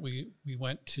different. We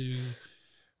went to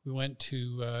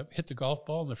hit the golf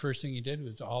ball, and the first thing he did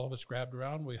was all of us grabbed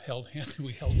around. We held hands and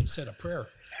we held and said a prayer.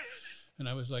 And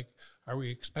I was like, "Are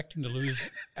we expecting to lose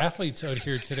athletes out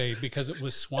here today?" Because it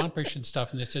was swampish and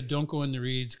stuff. And they said, "Don't go in the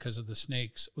reeds because of the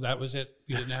snakes." Well, that was it.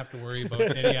 We didn't have to worry about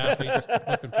any athletes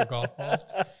looking for golf balls.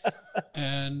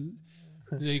 And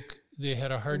they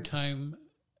had a hard time.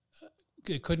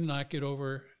 They could not get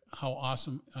over how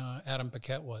awesome Adam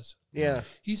Paquette was. Yeah.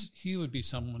 He would be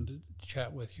someone to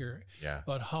chat with here. Yeah.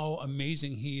 But how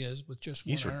amazing he is with just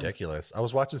one He's arm. ridiculous. I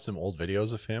was watching some old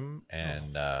videos of him,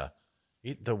 and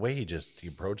the way he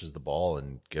approaches the ball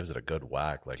and gives it a good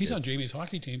whack. Like He's on Jamie's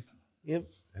hockey team. Yep.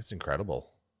 It's incredible.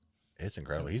 It's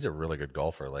incredible. He's a really good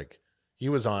golfer. Like he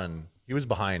was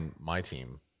behind my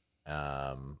team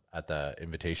at the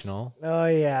Invitational, Oh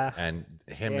yeah. and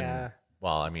him Yeah. and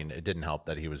well, I mean, it didn't help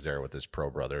that he was there with his pro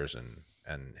brothers and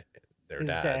their His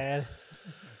dad. dad.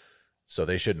 So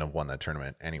they shouldn't have won that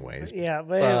tournament anyways. Yeah,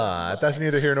 But that's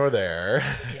neither here nor there.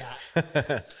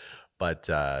 Yeah. But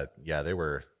yeah, they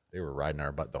were riding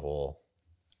our butt the whole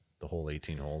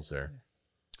 18 holes there.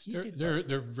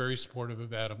 They're very supportive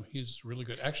of Adam. He's really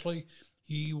good. Actually,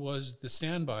 he was the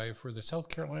standby for the South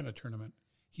Carolina tournament.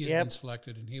 He had been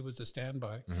selected, and he was the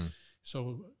standby.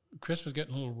 So Chris was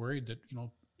getting a little worried that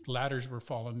ladders were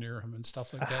falling near him and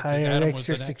stuff like that. 'cause higher Adam was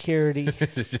extra the next. security.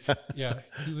 Yeah,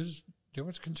 there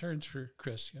was concerns for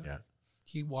Chris. Yeah. Yeah.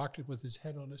 He walked it with his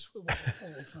head on his swivel the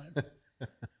whole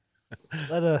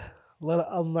time. lot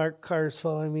of unmarked cars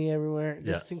following me everywhere,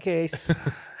 just in case.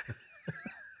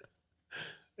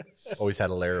 Always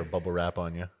had a layer of bubble wrap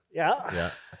on you. Yeah.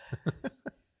 Yeah.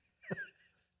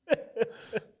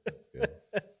 That's good.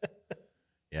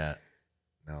 Yeah.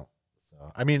 No.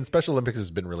 So I mean, Special Olympics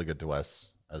has been really good to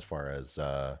us as far as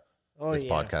this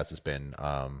podcast has been.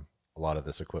 A lot of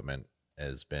this equipment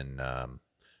has been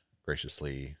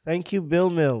graciously. Thank you, Bill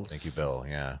Mills. Thank you, Bill.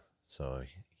 Yeah. So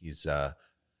he's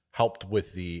helped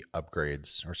with the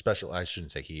upgrades, or special. I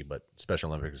shouldn't say he, but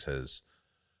Special Olympics has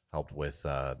helped with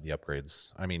the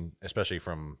upgrades. I mean, especially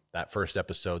from that first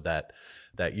episode that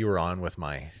you were on with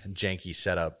my janky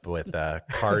setup with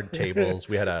card tables.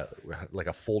 We had a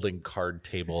folding card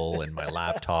table and my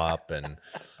laptop, and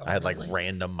I had like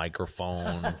random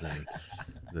microphones and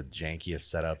the jankiest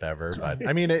setup ever. But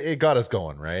I mean, it got us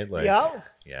going, right? Like, yeah,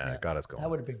 it got us going. That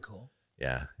would have been cool.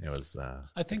 Yeah, it was.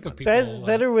 I think of people.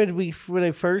 Better when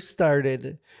I first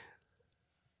started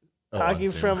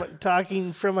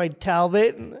talking from my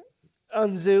Talbot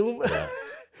on Zoom.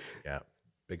 Yeah,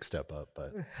 big step up.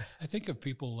 But I think of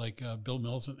people like Bill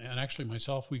Mills and actually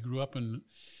myself. We grew up in.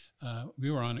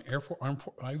 We were on Air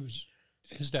Force.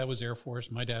 His dad was Air Force.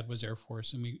 My dad was Air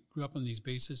Force, and we grew up on these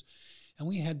bases. And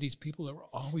we had these people that were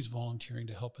always volunteering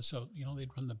to help us out. They'd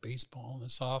run the baseball and the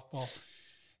softball,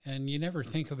 and you never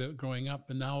think of it growing up.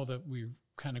 And now that we've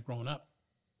kind of grown up,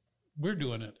 we're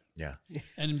doing it. yeah,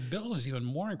 And Bill is even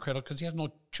more incredible because he has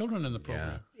no children in the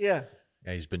program. Yeah.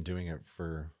 yeah, he's been doing it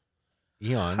for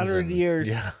eons, 100 years.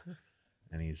 Yeah,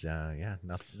 and he's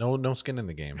no skin in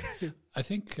the game. I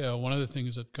think one of the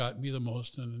things that got me the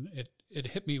most, and it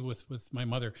hit me with my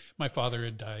mother. My father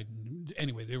had died, and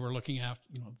anyway, they were looking after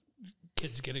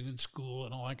kids getting in school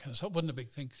and all that kind of stuff. It wasn't a big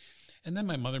thing. And then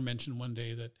my mother mentioned one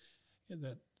day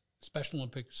that Special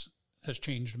Olympics has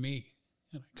changed me.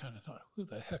 And I kind of thought, who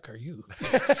the heck are you?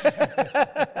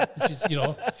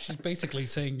 She's basically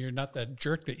saying you're not that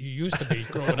jerk that you used to be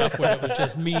growing up when it was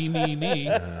just me.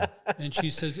 And she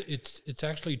says it's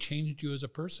actually changed you as a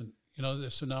person.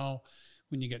 So now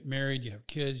when you get married, you have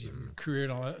kids, you have your career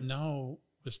and all that. Now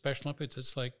with Special Olympics,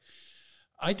 it's like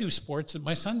I do sports that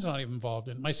my son's not even involved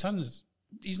in. My son's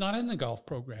he's not in the golf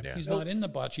program. Yeah. He's not in the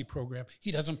bocce program.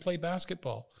 He doesn't play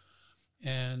basketball.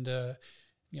 And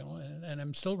and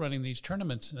I'm still running these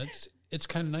tournaments, and it's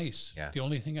kind of nice. Yeah. The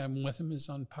only thing I'm with him is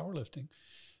on powerlifting,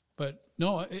 but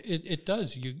no, it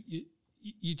does.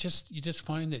 You just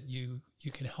find that you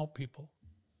can help people,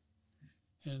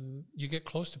 and you get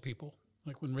close to people.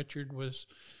 Like when Richard was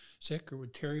sick, or when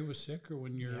Terry was sick, or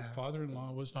when your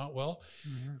father-in-law was not well.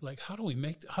 Like how do we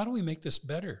make this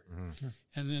better?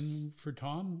 And then for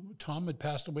Tom had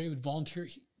passed away. Would volunteer.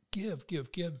 Give,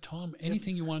 Tom,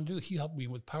 anything you want to do. He helped me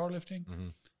with powerlifting.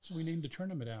 So we named the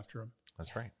tournament after him.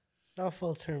 That's right.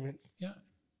 Softball tournament. Yeah.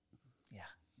 Yeah.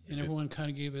 And everyone kind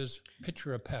of gave his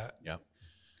pitcher a pat. Yeah.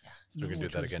 So we can do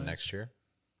that again next year.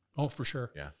 Oh, for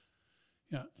sure. Yeah.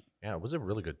 Yeah. Yeah, it was a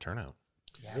really good turnout.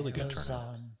 Yeah, Really good it was,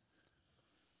 turnout.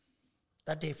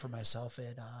 that day for myself,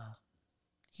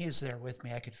 he was there with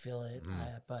me. I could feel it.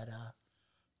 But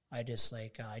I just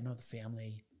I know the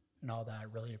family and all that. I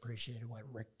really appreciated what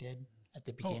Rick did at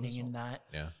the beginning in that.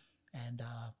 Yeah. And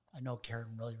I know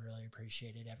Karen really, really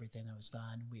appreciated everything that was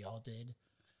done. We all did.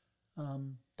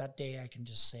 That day, I can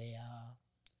just say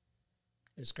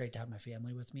it was great to have my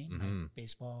family with me, my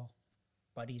baseball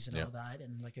buddies and all that.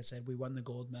 And like I said, we won the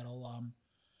gold medal.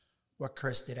 What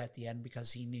Chris did at the end,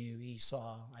 because he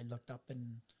saw, I looked up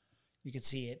and you could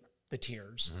see it, the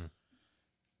tears.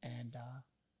 And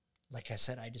like I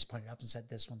said, I just pointed up and said,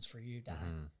 "This one's for you, Dad."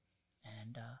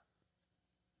 And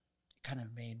it kind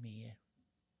of made me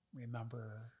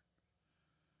remember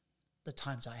the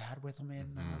times I had with him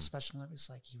in Special Olympics.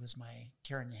 Like he was my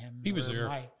Karen, him. He was there.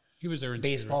 He was there in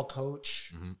baseball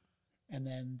coach. And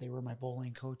then they were my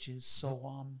bowling coaches. So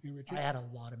Richard? I had a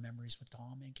lot of memories with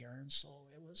Tom and Karen. So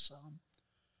it was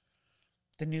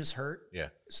the news hurt. Yeah.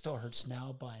 It still hurts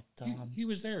now, but he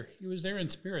was there. He was there in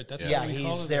spirit. That's yeah, what we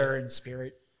call he's it. there in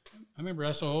spirit. I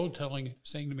remember SOO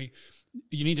saying to me,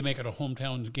 "You need to make it a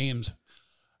hometown games."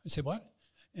 I said, "What?"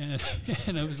 And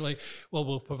I was like, "Well,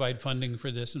 we'll provide funding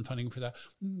for this and funding for that."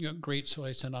 Yeah, great. So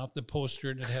I sent off the poster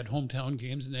and it had hometown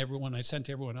games, and I sent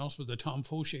to everyone else was the Tom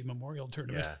Fauché Memorial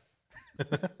Tournament. Yeah.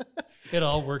 It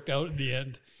all worked out in the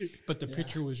end. But the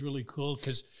picture was really cool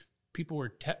because people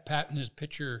were patting his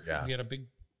picture. Yeah. We had a big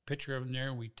picture of him there,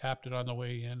 and we tapped it on the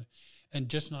way in. And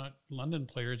just not London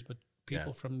players, but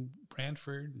people from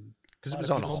Brantford. Because A it was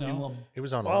lot on of all. people knew him. It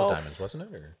was on all the diamonds, wasn't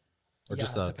it? Or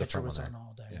just the picture front was one on there?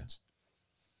 all diamonds.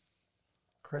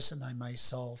 Chris and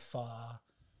myself,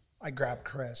 I grabbed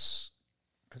Chris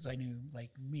because I knew,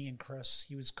 like, me and Chris,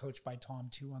 he was coached by Tom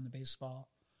too on the baseball.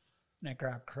 And I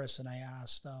grabbed Chris and I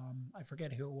asked, I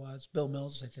forget who it was, Bill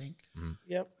Mills, I think,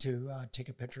 Yep. to take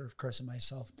a picture of Chris and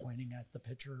myself pointing at the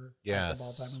picture at Yes. the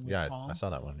ball diamond with Tom. I saw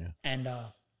that one. Yeah. And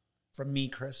from me,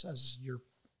 Chris, as your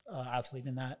athlete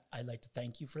in that, I'd like to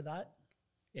thank you for that.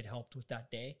 It helped with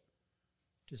that day,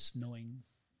 just knowing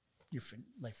your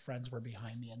friends were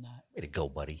behind me in that. Way to go,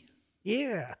 buddy.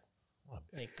 Yeah.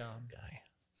 Like, Guy.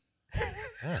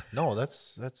 Yeah. No,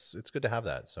 it's good to have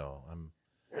that. So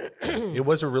it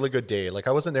was a really good day. Like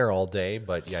I wasn't there all day,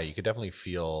 but yeah, you could definitely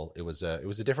feel it was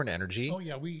a different energy. Oh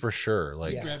yeah, for sure.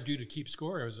 Like we grabbed you to keep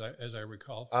score, as I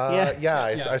recall.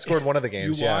 I scored one of the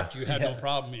games. You walked. You had no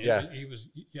problem. Yeah. He was.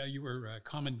 Yeah, you were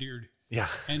commandeered. Yeah.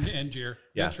 And Jer.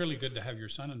 Yeah. It's really good to have your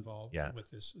son involved with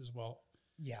this as well.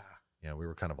 yeah. Yeah, we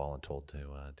were kind of voluntold to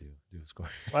do a score.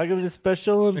 Welcome to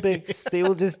Special Olympics. They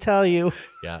will just tell you.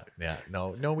 Yeah.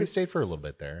 No, we stayed for a little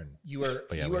bit there. And You are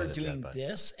we had a doing jet,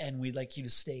 this, and we'd like you to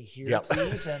stay here, Yep.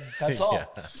 please. And that's all.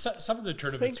 Yeah. Some of the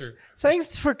tournaments are.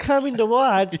 Thanks for coming to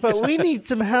watch, but we need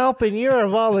some help, and you're a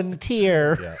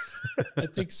volunteer. Yeah. I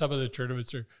think some of the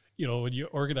tournaments are. When you're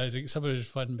organizing, some of it is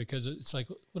fun because it's like,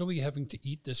 what are we having to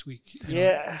eat this week?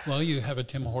 Yeah. Well, you have a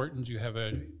Tim Hortons, you have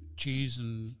a cheese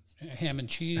and ham and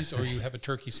cheese, or you have a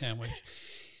turkey sandwich.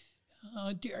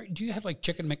 Do you have like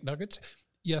chicken McNuggets?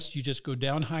 Yes, you just go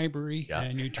down Highbury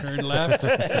and you turn left.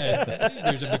 And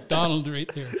there's a McDonald's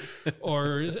right there.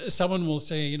 Or someone will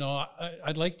say,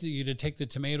 I'd like you to take the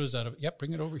tomatoes out of it. Yep,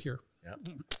 bring it over here. Yeah.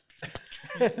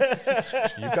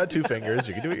 You've got 2 fingers.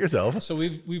 You can do it yourself. So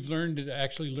we've learned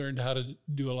how to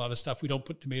do a lot of stuff. We don't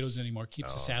put tomatoes anymore.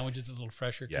 Keeps the sandwiches a little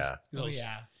fresher. Yeah.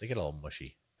 They get all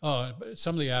mushy. Oh, but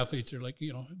some of the athletes are like, do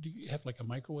you have like a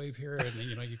microwave here? And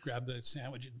then, you grab the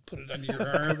sandwich and put it under your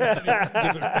arm, and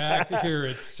give it back. Here,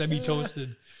 it's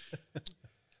semi-toasted.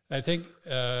 I think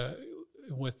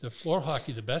with the floor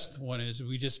hockey, the best one is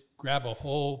we just grab a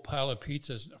whole pile of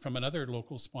pizzas from another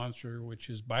local sponsor, which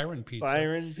is Byron Pizza.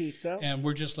 Byron Pizza. And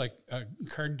we're just like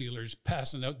card dealers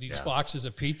passing out these boxes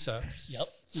of pizza. Yep.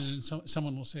 And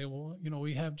someone will say, well,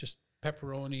 we have just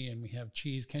pepperoni and we have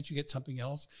cheese. Can't you get something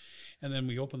else? And then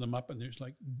we open them up and there's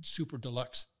like super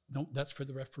deluxe. No, that's for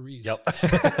the referees. Yep. The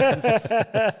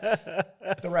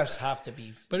refs have to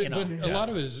be. But a lot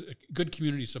of it is good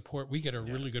community support. We get a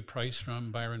really good price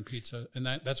from Byron Pizza, and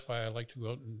that's why I like to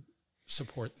go out and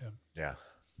support them. Yeah.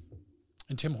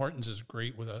 And Tim Hortons is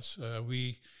great with us.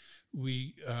 We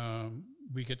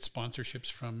get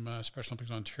sponsorships from Special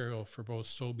Olympics Ontario for both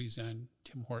Sobeys and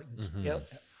Tim Hortons. Mm-hmm. Yep.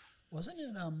 Wasn't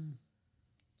it,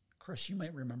 Chris, you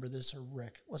might remember this, or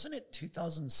Rick, wasn't it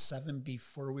 2007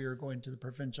 before we were going to the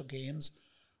provincial games?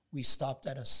 We stopped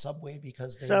at a Subway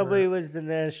because Subway was the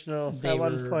national they at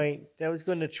one were- point. That was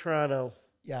going to Toronto.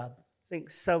 Yeah. I think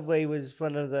Subway was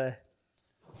one of the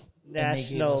they gave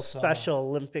national us, Special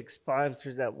Olympic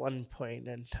sponsors at one point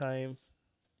in time.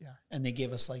 Yeah. And they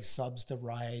gave us like subs to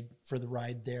ride for the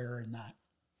ride there and that.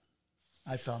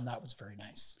 I found that was very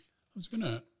nice. I was going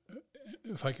to,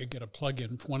 if I could get a plug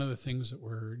in, one of the things that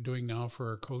we're doing now for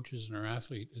our coaches and our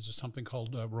athlete is something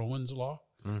called Rowan's Law.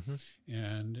 Mm-hmm.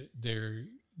 And they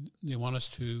want us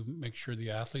to make sure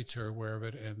the athletes are aware of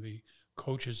it and the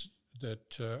coaches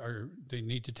that they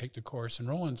need to take the course. And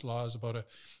Rowan's Law is about a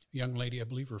young lady, I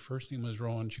believe her first name was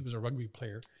Rowan. She was a rugby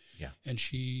player. Yeah. And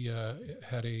she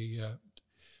had a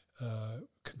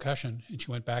concussion, and she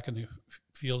went back in the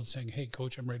field saying, "Hey,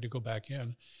 coach, I'm ready to go back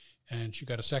in." And she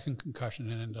got a second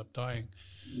concussion and ended up dying.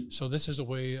 So this is a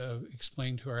way of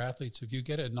explaining to our athletes, if you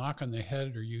get a knock on the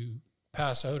head or you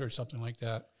pass out or something like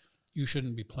that, you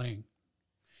shouldn't be playing.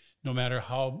 No matter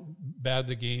how bad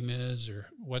the game is or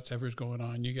whatever's going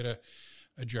on, you get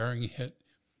a jarring hit,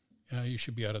 you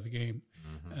should be out of the game.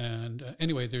 And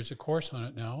anyway, there's a course on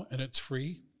it now, and it's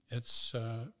free. It's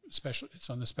It's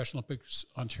on the Special Olympics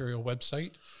Ontario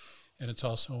website, and it's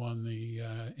also on the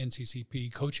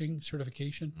NCCP coaching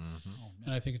certification.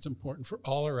 And I think it's important for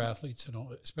all our athletes to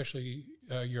know, especially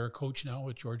you're a coach now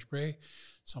with George Bray.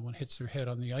 Someone hits their head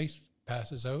on the ice,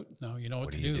 passes out. Now you know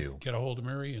what to do. Get a hold of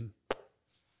Murray and.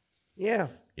 Yeah.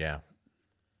 Yeah.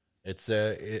 It's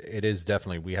it is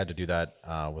definitely, we had to do that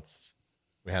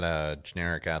we had a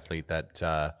generic athlete that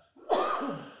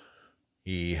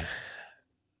he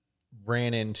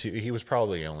was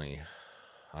probably only,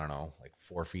 I don't know, like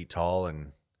 4 feet tall,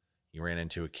 and he ran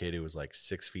into a kid who was like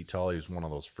 6 feet tall. He was one of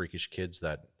those freakish kids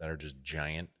that are just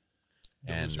giant.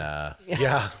 And yeah,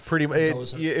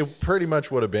 it pretty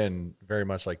much would have been very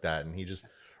much like that. And he just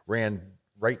ran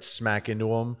right smack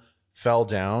into him, fell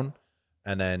down,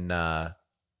 and then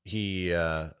we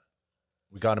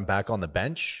got him back on the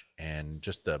bench, and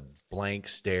just the blank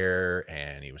stare,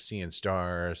 and he was seeing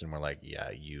stars, and we're like, yeah,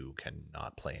 you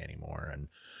cannot play anymore. And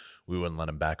we wouldn't let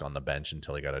him back on the bench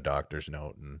until he got a doctor's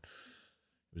note. And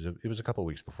it was a couple of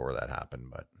weeks before that happened.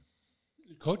 But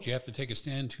Coach, you have to take a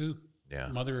stand too. Yeah.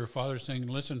 Mother or father saying,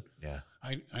 listen,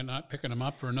 I'm not picking him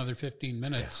up for another 15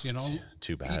 minutes, you know.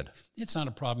 Too bad. It's not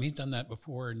a problem. He's done that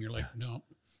before. And you're like, no,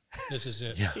 this is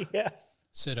it. Yeah.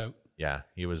 Sit out. Yeah.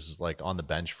 He was like on the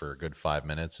bench for a good 5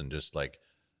 minutes and just like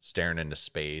staring into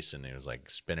space, and he was like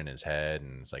spinning his head,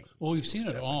 and it's like, well, we've seen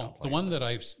it all. The one that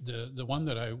I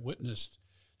witnessed,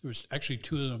 there was actually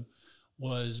two of them,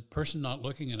 was a person not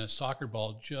looking, and a soccer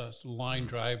ball just line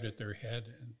drived at their head,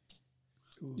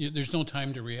 and there's no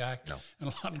time to react. No.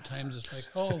 And a lot of times it's like,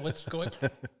 oh, what's going on?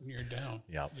 And you're down.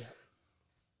 Yeah.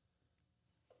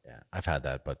 I've had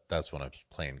that, but that's when I was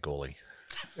playing goalie.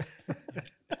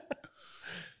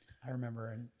 I remember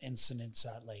an incident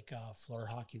at like floor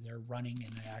hockey. They're running,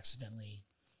 and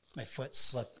my foot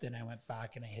slipped, and I went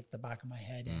back and I hit the back of my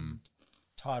head. And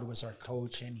Todd was our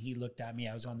coach, and he looked at me.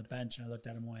 I was on the bench, and I looked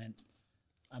at him and went,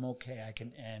 I'm okay. I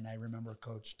can. And I remember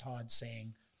Coach Todd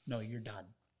saying, no, you're done.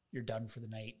 You're done for the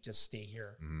night. Just stay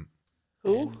here.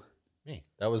 Who? Me.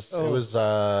 It was,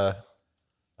 I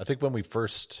think when we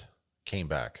first came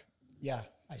back. Yeah.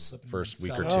 I slipped. First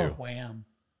week fell or two. Wham.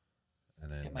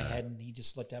 And then Hit my head, and he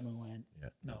just looked at me and went,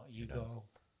 no, you go.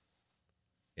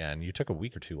 Yeah, and you took a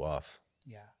week or two off.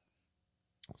 Yeah.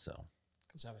 So.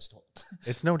 Because I was told.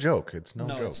 It's no joke. It's no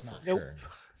joke. No, it's not. Nope.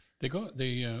 Sure.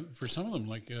 They for some of them,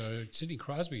 like Sidney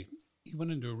Crosby, he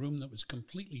went into a room that was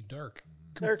completely dark.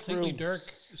 Dark Completely dark,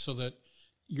 rooms. so that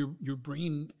your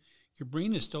brain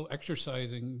is still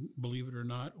exercising, believe it or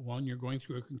not, while you're going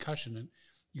through a concussion. And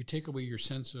you take away your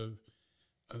sense of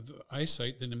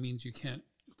eyesight, then it means you can't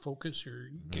focus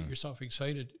or get yourself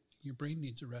excited. Your brain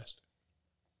needs a rest.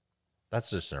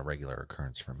 That's just a regular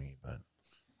occurrence for me, but.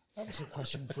 That was a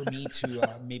question for me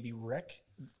to maybe Rick.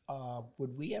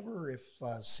 Would we ever, if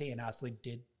say an athlete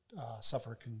did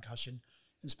suffer a concussion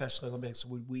in Special Olympics,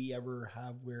 would we ever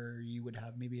have where you would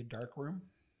have maybe a dark room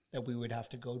that we would have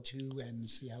to go to and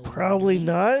see how? Probably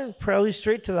not. Probably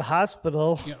straight to the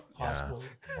hospital. Yeah. Hospital.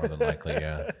 More than likely,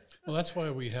 yeah. Well, that's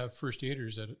why we have first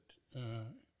aiders at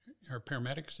our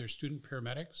paramedics. They're student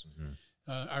paramedics.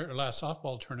 Our last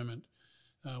softball tournament,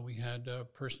 we had a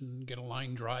person get a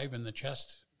line drive in the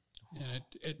chest, and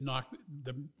it knocked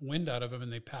the wind out of them,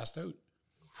 and they passed out.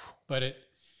 But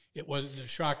it wasn't a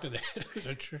shock to the head; it was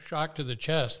a shock to the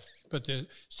chest. But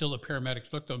still, the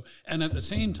paramedics looked at them, and at the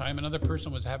same time, another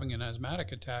person was having an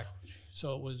asthmatic attack.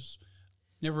 So it was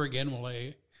never again will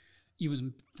I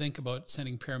even think about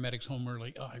sending paramedics home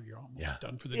early. Oh, you're almost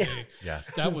done for the day. Yeah.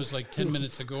 That was like 10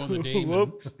 minutes ago in the day,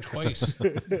 and twice.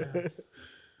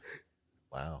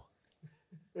 Wow.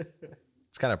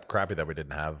 It's kind of crappy that we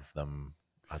didn't have them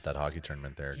at that hockey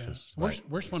tournament there. Yeah.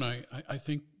 Worst one I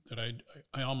think that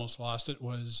I almost lost it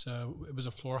was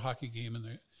a floor hockey game, and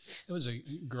there was a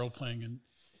girl playing,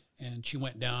 and she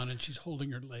went down, and she's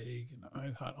holding her leg, and I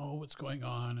thought, oh, what's going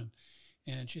on?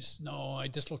 And she said, no, I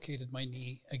dislocated my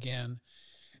knee again.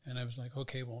 And I was like,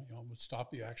 okay, well, we'll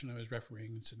stop the action. I was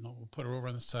refereeing and said, no, we'll put her over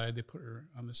on the side. They put her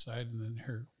on the side, and then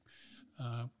her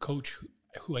coach,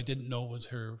 who I didn't know was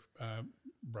her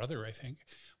brother, I think,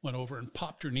 went over and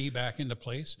popped her knee back into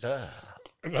place. Ah.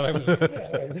 But I was,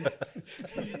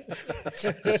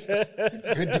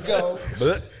 Good to go.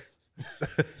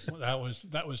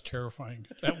 that was terrifying.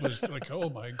 That was like, oh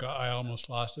my God, I almost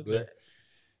lost it there.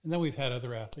 And then we've had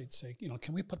other athletes say,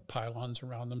 can we put pylons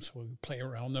around them so we play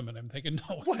around them? And I'm thinking,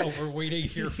 no, we're waiting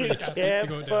here for the athlete to Can't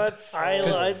go down. put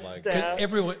pylons Because down.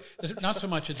 everyone, not so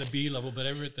much at the B level, but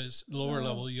at this lower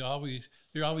level,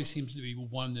 there always seems to be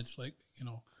one that's like,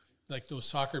 like those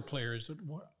soccer players.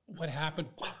 What happened?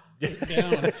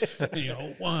 Down,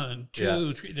 1,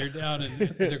 2, 3, they're down, and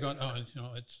they're going,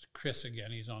 it's Chris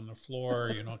again. He's on the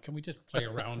floor. Can we just play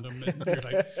around him? And you're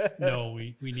like, no,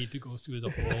 we need to go through the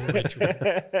whole ritual.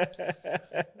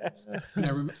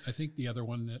 And I think the other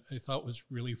one that I thought was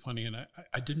really funny, and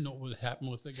I didn't know what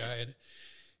happened with the guy.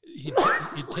 He'd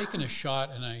taken a shot,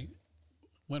 and I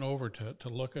went over to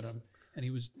look at him, and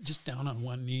he was just down on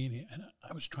one knee, and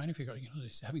I was trying to figure out,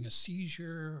 he's having a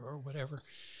seizure or whatever.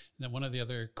 And then one of the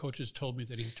other coaches told me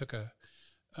that he took a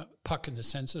puck in the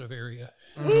sensitive area.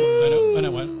 And I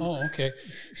went, oh, okay.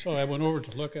 So I went over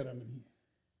to look at him, and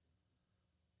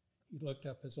he looked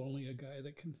up as only a guy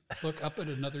that can look up at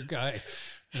another guy.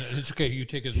 And it's okay, you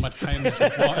take as much time as you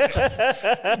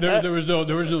want. There was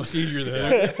no seizure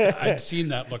there. I'd seen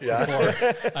that look before.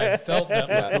 I'd felt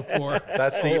that look before.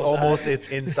 That's almost its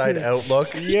inside out look.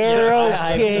 You're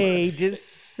okay. Just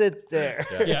sit there.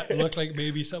 Yeah, it looked like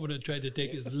maybe someone had tried to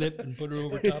take his lip and put it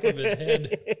over top of his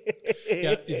head.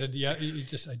 Yeah, he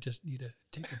said, I just need to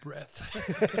take a breath.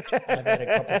 I've had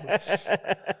a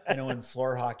couple, in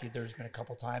floor hockey, there's been a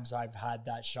couple times I've had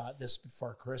that shot. This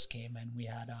before Chris came in, we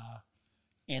had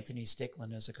Anthony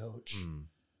Sticklin as a coach.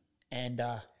 And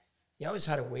he always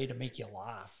had a way to make you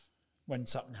laugh when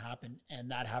something happened.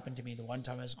 And that happened to me the one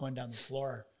time I was going down the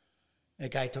floor, and a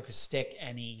guy took a stick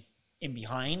and he in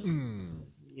behind.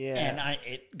 Yeah. And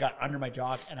it got under my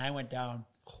jaw, and I went down.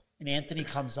 And Anthony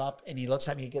comes up, and he looks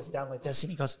at me, he gets down like this, and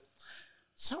he goes,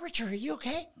 so Richard, are you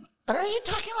okay? But are you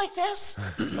talking like this?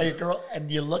 Like a girl,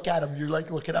 and you look at him, you're like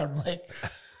looking at him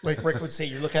like Rick would say,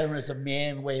 you look at him as a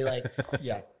man way, like,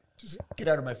 yeah, just get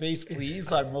out of my face,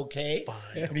 please. I'm okay.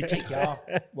 And he take you off.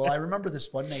 Well, I remember this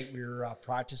one night we were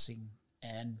practicing,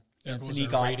 and Anthony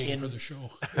got in for the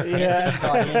show. Anthony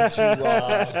got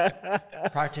into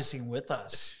practicing with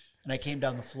us, and I came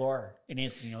down the floor, and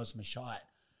Anthony knows my shot.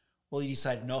 Well, he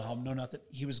decided no help, no nothing.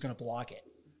 He was going to block it.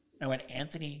 And I went,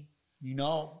 Anthony,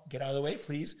 get out of the way,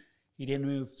 please. He didn't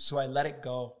move, so I let it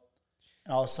go.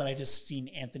 And all of a sudden, I just seen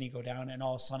Anthony go down, and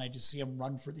all of a sudden, I just see him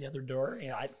run for the other door.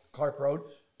 And Clark Road,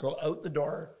 go out the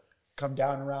door, come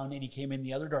down around, and he came in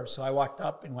the other door. So I walked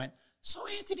up and went, so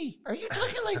Anthony, are you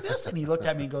talking like this? And he looked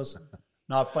at me and goes,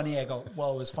 not funny. I go,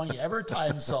 well, it was funny every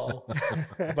time, so.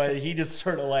 But he just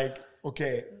sort of like,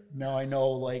 okay, now I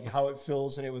know like how it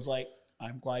feels, and it was like,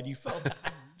 I'm glad you felt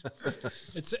that.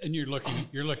 And you're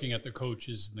looking at the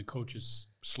coaches, and the coach is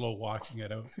slow walking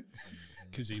it out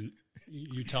because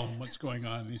you tell him what's going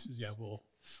on, and he says, yeah, we'll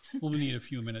need a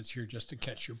few minutes here just to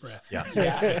catch your breath. Yeah,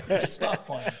 it's not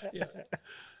fun. Yeah.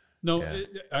 No,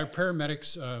 our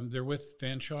paramedics, they're with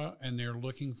Fanshawe, and they're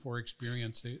looking for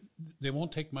experience. They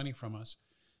won't take money from us.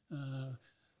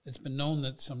 It's been known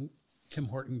that some Tim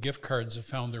Horton gift cards have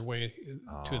found their way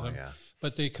to them,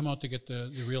 but they come out to get the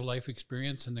real life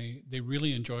experience, and they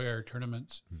really enjoy our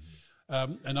tournaments.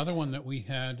 Mm-hmm. Another one that we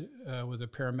had with a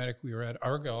paramedic, we were at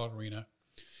Argyle Arena,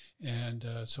 and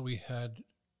so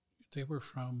they were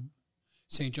from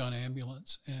St. John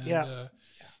Ambulance, and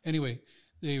anyway,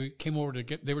 they came over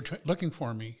they were looking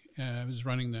for me. I was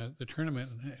running the tournament,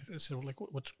 and I said, well, like,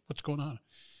 what's going on?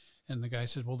 And the guy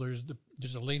said, well, there's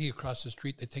a lady across the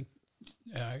street. They think,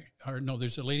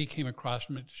 there's a lady came across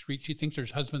from the street. She thinks her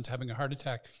husband's having a heart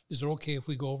attack. Is it okay if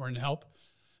we go over and help?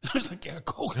 I was like, yeah,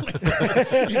 go.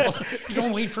 You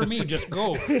don't wait for me, just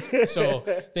go.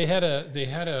 So they had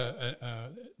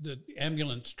the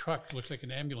ambulance truck, looks like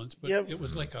an ambulance, but it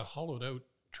was like a hollowed out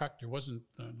truck. There wasn't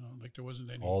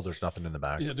any. Oh, there's nothing in the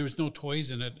back. Yeah, there was no toys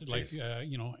in it, like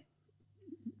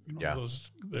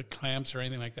the clamps or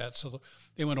anything like that. So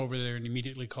they went over there and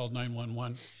immediately called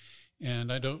 911.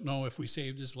 And I don't know if we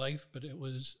saved his life, but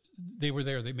they were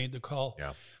there. They made the call.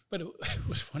 Yeah. But it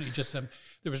was funny. Just there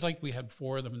was we had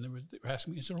 4 of them, and they were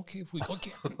asking me, "Is it okay if we go?"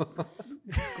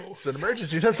 It's an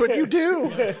emergency. That's what you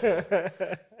do.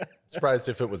 Surprised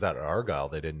if it was at Argyle,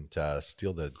 they didn't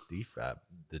steal the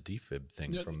defib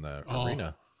thing from the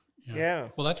arena. Yeah.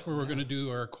 Well, that's where we're going to do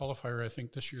our qualifier. I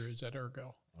think this year is at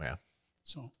Argyle. Yeah.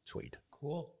 So sweet.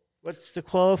 Cool. What's the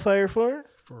qualifier for?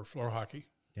 For floor hockey.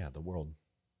 Yeah, the world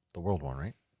one,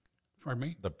 right? Pardon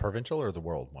me? The provincial or the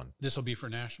world one? This will be for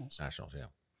nationals. Nationals, yeah.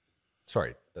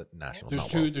 Sorry, the national. There's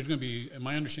not two. world. There's going to be.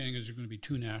 My understanding is there's going to be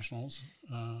two nationals.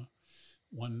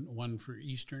 One for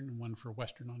Eastern and one for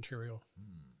Western Ontario.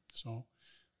 So,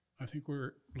 I think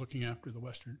we're looking after the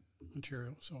Western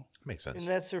Ontario. So, Makes sense. And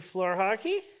that's for floor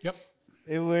hockey? yep.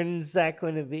 And when's that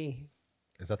going to be?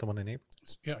 Is that the one in April?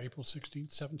 Yeah, April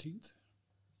 16th, 17th.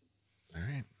 All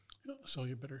right. So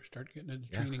you better start getting into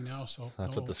training now. So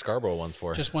That's what the Scarborough one's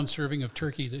for. just one serving of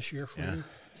turkey this year for you.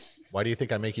 Why do you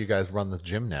think I make you guys run the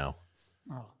gym now?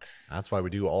 Oh, That's why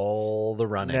we do all the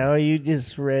running. Now you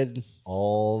just read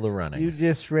All the running.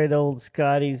 old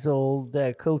Scotty's old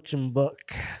coaching book.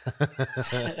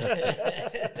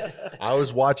 I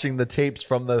was watching the tapes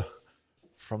from the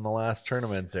last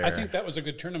tournament there. I think that was a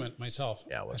good tournament myself.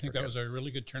 Yeah, it was I think pretty that was a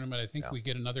really good tournament. I think we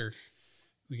get another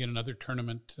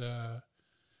tournament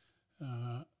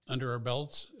under our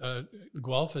belts.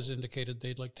 Guelph has indicated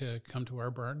they'd like to come to our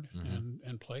barn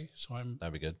and play. So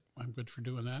that'd be good. I'm good for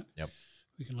doing that. Yep.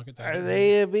 We can look at that. Are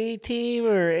they a B team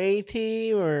or A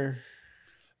team or?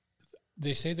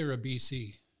 They say they're a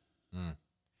BC.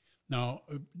 Now,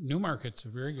 Newmarket's a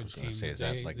very good team. say, is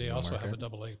that like they also have a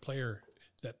Newmarket? AA player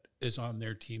that is on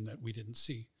their team that we didn't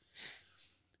see.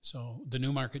 So the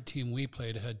Newmarket team we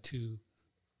played had two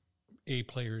A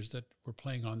players that were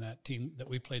playing on that team that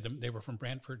we played them. They were from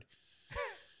Brantford.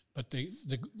 But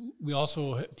we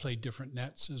also had played different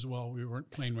nets as well. We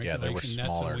weren't playing Yeah, they were regulation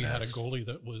nets, smaller and we had a nets. goalie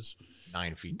that was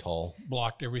 9 feet tall.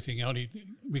 blocked everything out.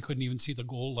 We couldn't even see the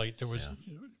goal light. There was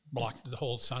blocked the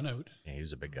whole sun out. Yeah, he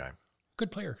was a big guy.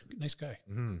 Good player, nice guy.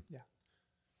 If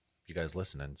you guys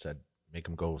listened and said, make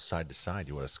him go side to side,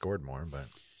 you would have scored more, but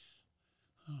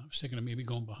I was thinking of maybe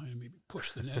going behind and maybe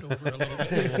push the net over a little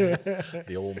bit.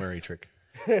 the old Murray trick.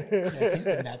 I think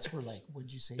the nets were like,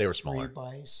 would you say They were 3 smaller.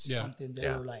 by Yeah. something? They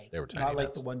Yeah, were like they were tiny not like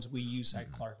nets. the ones we use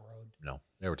at Clark Road. No,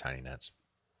 they were tiny nets.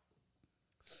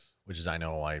 Which is, I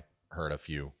know I heard a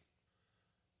few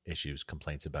issues,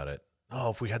 complaints about it. Oh,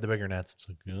 if we had the bigger nets. It's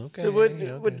like, okay. So would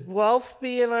okay. would Guelph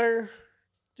be in our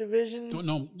division?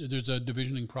 No, there's a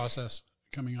divisioning process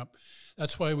coming up.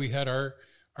 That's why we had our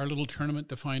little tournament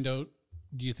to find out,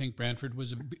 do you think Brantford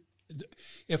was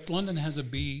if London has a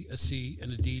B, a C,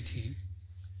 and a D team,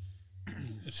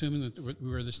 assuming that we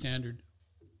were the standard,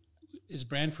 is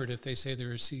Brantford, if they say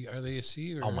they're a C, are they a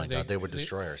C? Or Oh my are God, they would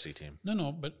destroy our C team.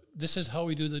 No, but this is how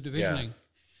we do the divisioning.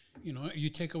 You know, you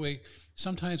take away,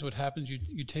 sometimes what happens,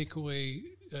 you take away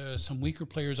some weaker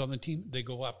players on the team, they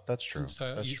go up. That's true.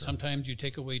 And That's true. Sometimes you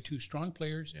take away 2 strong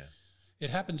players. Yeah. It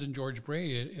happens in George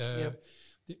Bray.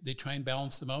 They try and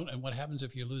balance them out. And what happens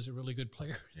if you lose a really good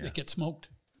player? They get smoked.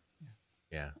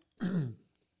 Yeah.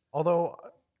 Although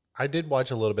I did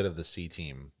watch a little bit of the C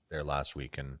team there last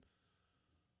week, and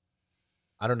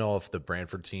I don't know if the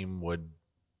Brantford team would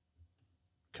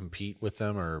compete with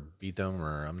them or beat them,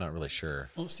 or I'm not really sure.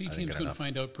 Well, C I didn't team's get going to enough.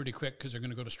 find out pretty quick because they're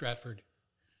going to go to Stratford.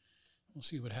 We'll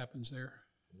see what happens there.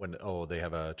 When they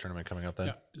have a tournament coming up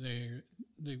then. Yeah,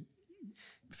 they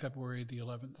February the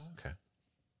 11th. Okay,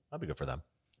 that'd be good for them.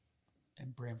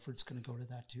 And Brantford's going to go to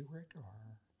that too, Rick? Or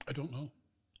I don't know.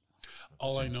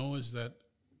 All I know is that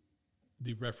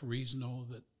the referees know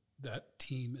that that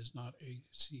team is not a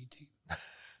C team.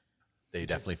 They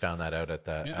definitely found that out at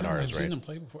Yeah, ours, I've seen right? them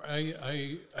play before.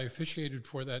 I officiated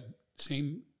for that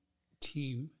same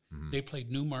team. Mm-hmm. They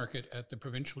played Newmarket at the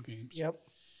provincial games. Yep.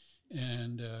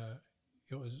 And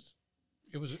it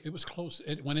was close.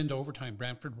 It went into overtime.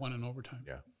 Brantford won in overtime.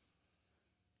 Yeah.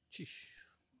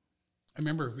 I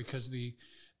remember because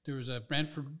there was a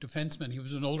Brantford defenseman. He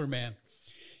was an older man,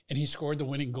 and he scored the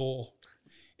winning goal.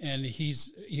 And he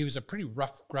was a pretty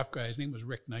gruff guy. His name was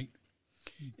Rick Knight.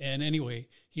 And anyway,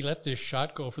 he let this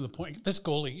shot go for the point. This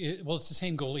goalie, it's the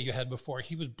same goalie you had before.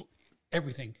 He was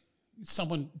everything.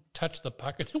 Someone touched the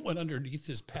puck and it went underneath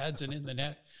his pads and in the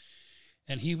net.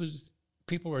 And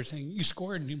people were saying, "You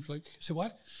scored." And he was like, "So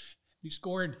what?" He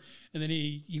scored. And then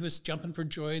he was jumping for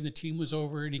joy and the team was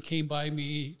over and he came by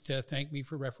me to thank me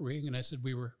for refereeing. And I said,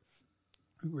 we were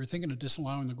thinking of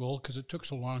disallowing the goal because it took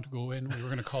so long to go in. We were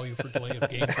going to call you for delay of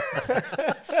game.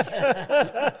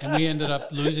 And we ended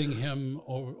up losing him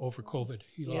over COVID.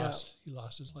 He lost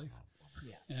his life.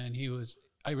 Yeah. And he was,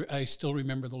 I still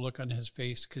remember the look on his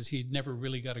face because he'd never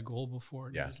really got a goal before.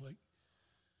 And Yeah. he was like,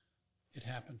 it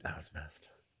happened. That was messed.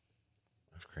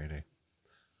 That's crazy.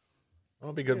 Well,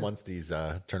 it'll be good once these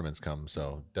tournaments come.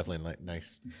 So definitely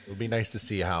nice. It'll be nice to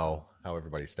see how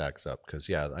everybody stacks up. Because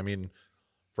I mean,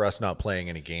 for us not playing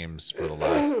any games for the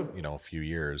last few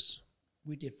years,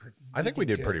 we did. I think we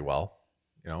did good. pretty well.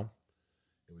 It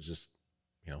was just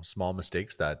small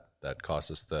mistakes that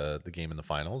cost us the game in the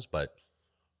finals. But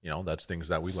that's things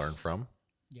that we learn from.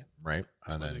 Yeah. Right.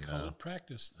 That's why they call it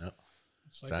practice. Yeah.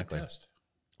 It's like Exactly. a test.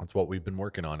 That's what we've been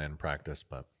working on in practice,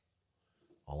 but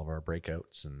all of our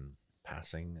breakouts and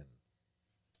passing and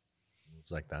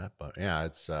moves like that. But yeah,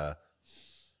 it's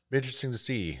be interesting to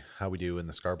see how we do in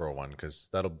the Scarborough one, because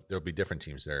there'll be different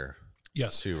teams there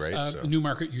Yes. too, right? So-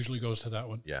 Newmarket usually goes to that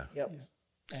one. yeah. Yep.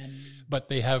 And But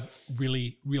they have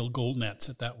real goal nets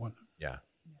at that one. Yeah.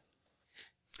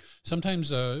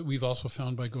 Sometimes we've also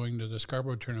found by going to the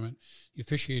Scarborough tournament, the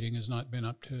officiating has not been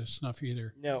up to snuff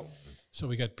either. No. So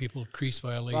we got people crease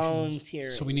violations.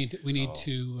 Volunteering. So we need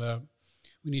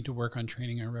to work on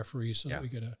training our referees so that we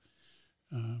get a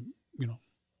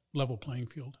level playing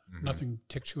field. Nothing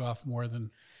ticks you off more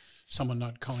than someone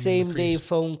not calling you Same the day crease.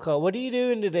 phone call. What are you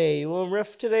doing today? You want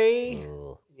ref today?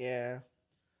 Yeah.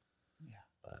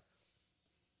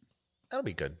 That'll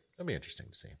be good. That'll be interesting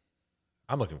to see.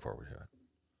 I'm looking forward to it.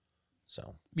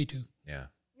 So, Me too. yeah.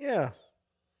 Yeah.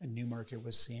 And Newmarket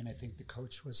was saying, I think the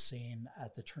coach was saying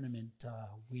at the tournament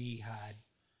we had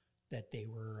that they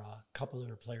were a couple of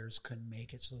their players couldn't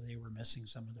make it, so they were missing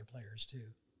some of their players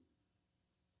too.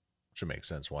 Which would make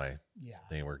sense why Yeah.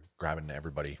 they were grabbing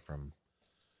everybody from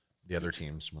the other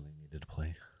teams when they needed to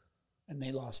play. And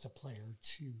they lost a player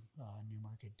too,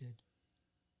 Newmarket did.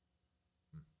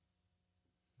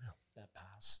 Yeah. That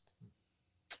passed.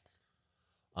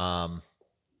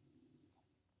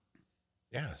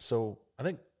 Yeah, so I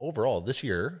think overall this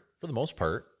year, for the most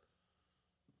part,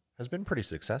 has been pretty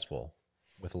successful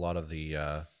with a lot of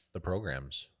the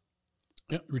programs.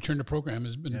 Yeah, return to program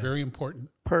has been very important.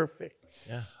 Perfect.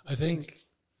 Yeah. I think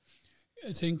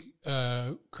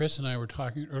Chris and I were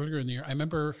talking earlier in the year. I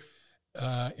remember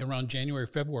around January,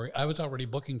 February, I was already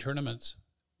booking tournaments.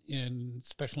 In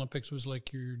Special Olympics was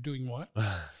like, you're doing what?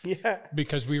 Yeah.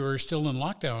 Because we were still in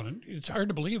lockdown. And it's hard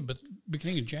to believe, but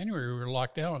beginning of January, we were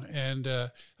locked down. And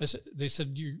they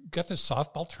said, you got this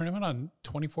softball tournament on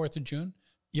 24th of June?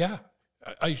 Yeah.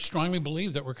 I strongly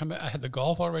believe that we're coming. I had the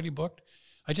golf already booked.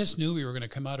 I just knew we were going to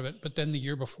come out of it. But then the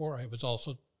year before, I was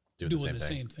also doing the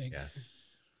same thing. Yeah.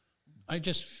 I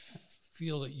just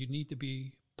feel that you need to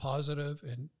be positive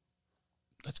and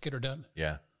let's get her done.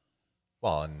 Yeah.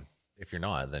 Well, and if you're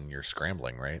not, then you're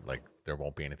scrambling, right? Like there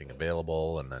won't be anything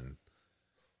available, and then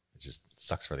it just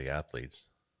sucks for the athletes,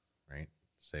 right?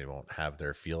 So they won't have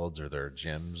their fields or their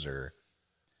gyms or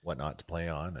whatnot to play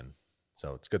on, and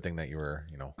so it's a good thing that you were,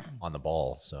 on the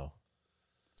ball. So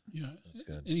Yeah, that's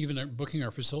good. and even booking our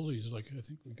facilities, like I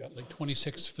think we got like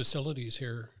 26 facilities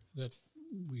here that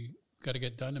we got to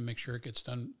get done and make sure it gets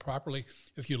done properly.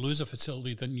 If you lose a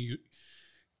facility, then you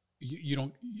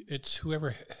don't. It's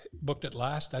whoever booked it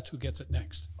last. That's who gets it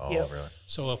next. Oh, Yep. really?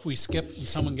 So if we skip and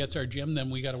someone gets our gym, then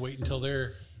we got to wait until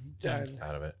they're done. Done.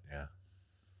 Out of it, yeah.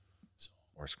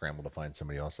 Or scramble to find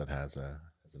somebody else that has an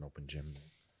open gym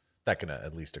that can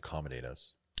at least accommodate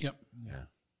us. Yep. Yeah.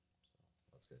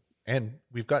 That's good. And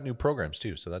we've got new programs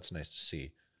too, so that's nice to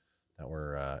see that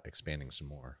we're expanding some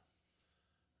more.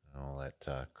 I know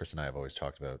that Chris and I have always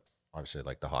talked about, obviously,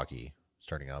 like the hockey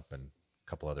starting up and a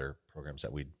couple other programs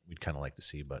that we'd kind of like to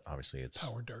see, but obviously it's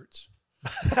Power darts.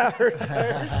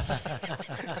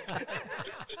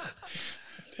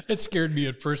 It scared me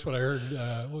at first when I heard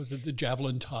what was it, the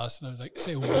javelin toss, and I was like,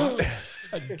 "Say what?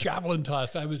 A javelin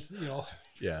toss?" I was,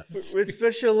 yeah. With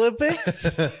Special Olympics?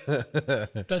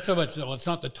 not so much. No, it's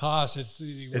not the toss; it's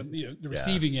the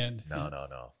receiving end.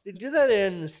 No. They do that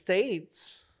in the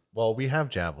States. Well, we have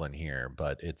javelin here,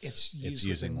 but it's It's used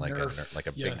using with a like Nerf. like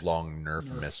a Yeah. big long Nerf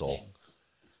missile. thing.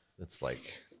 It's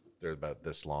like they're about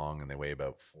this long and they weigh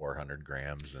about 400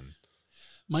 grams. And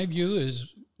My view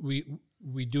is we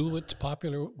do what's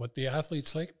popular, what the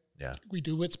athletes like. yeah, We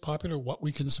do what's popular, what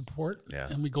we can support, Yeah.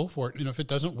 and we go for it. And if it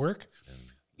doesn't work,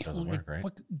 it doesn't work, right?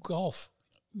 What, golf,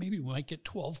 maybe we might get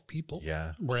 12 people.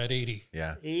 Yeah, We're at 80.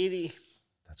 yeah, 80.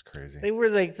 that's crazy. I think we're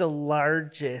like the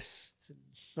largest in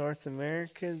North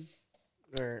America,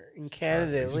 or in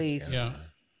Canada at least. Yeah.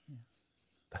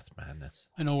 That's madness.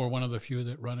 I know we're one of the few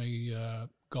that run a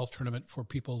golf tournament for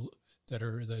people that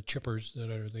are the chippers, that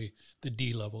are the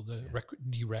D level, the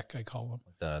D-rec, I call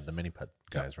them. The mini putt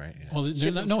guys, right? Yeah. Well, they're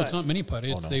Chip not, and no, putt. it's not mini putt.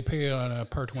 no. They pay on a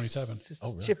par 27. It's just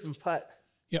Oh, really? chip and putt.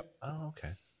 Yep. Oh,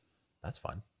 okay. That's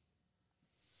fun.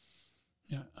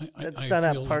 Yeah. That's I done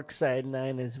at feel Parkside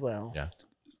 9 as well. Yeah.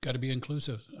 got to be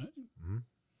inclusive.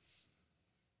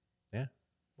 Yeah.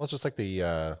 Well, it's just like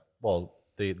the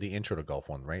intro to golf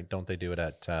one, right? Don't they do it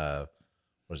at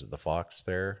what is it, the Fox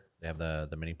there? They have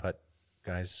the mini putt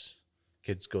guys.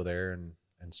 Kids go there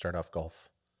and start off golf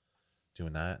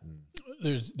doing that. And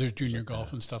There's junior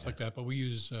golf and stuff like that, but we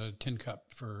use Tin Cup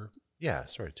for yeah,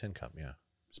 sorry, Tin Cup, yeah.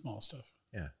 small stuff.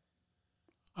 Yeah.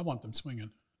 I want them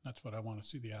swinging. That's what I want to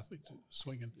see the athletes do,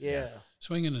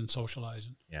 swinging and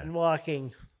socializing. Yeah. And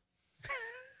walking.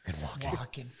 And walking.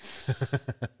 Walking.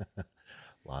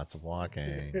 Lots of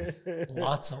walking.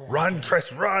 Lots of walking. Run,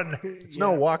 Chris, run. It's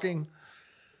no walking.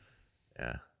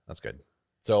 Yeah, that's good.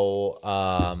 So,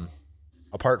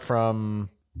 apart from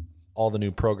all the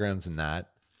new programs and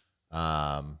that,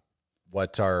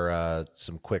 what are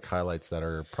some quick highlights that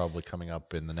are probably coming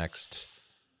up in the next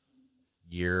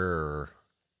year or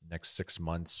next 6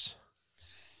 months?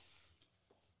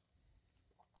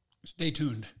 Stay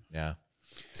tuned. Yeah.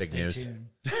 Big Stay news. tuned.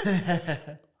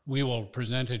 We will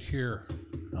present it here,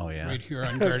 Oh, yeah. right here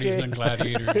on Guardians and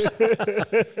Gladiators.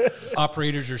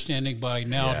 Operators are standing by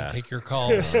now Yeah. to take your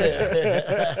calls.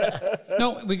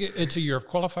 No, it's a year of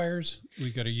qualifiers.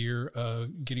 We've got a year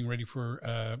getting ready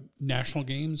for national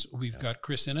games. We've got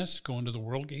Chris Innes going to the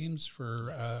World Games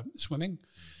for swimming.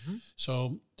 Mm-hmm.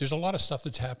 So there's a lot of stuff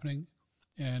that's happening.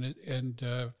 And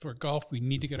for golf, we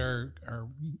need to get our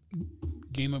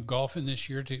game of golf in this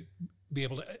year to be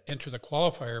able to enter the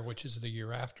qualifier, which is the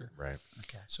year after. Right.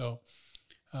 Okay. So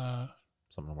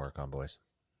Something to work on, boys.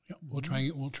 yeah,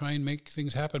 we'll try and make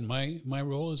things happen. My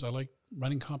role is I like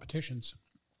running competitions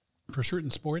for certain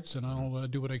sports, and I'll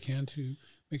do what I can to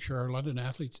make sure our London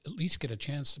athletes at least get a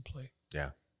chance to play. Yeah.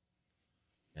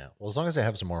 Yeah. Well, as long as they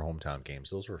have some more hometown games,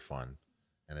 those were fun.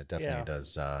 And it definitely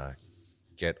does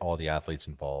get all the athletes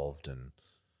involved and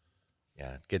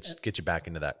get you back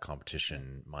into that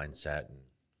competition mindset, and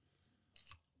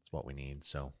it's what we need.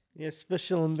 So Yeah,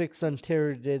 Special Olympics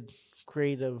Ontario did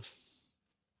great of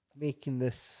making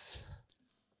this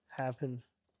happen.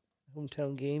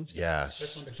 Hometown games. yeah.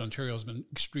 Ontario has been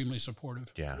extremely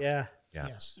supportive. Yeah. Yeah. Yeah.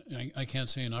 Yes. I can't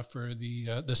say enough for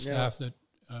the staff that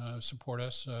support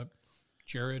us.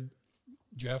 Jared,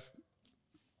 Jeff,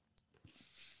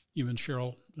 even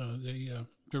Cheryl.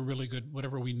 They're really good.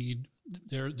 Whatever we need,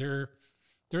 they're there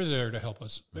to help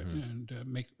us and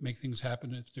make things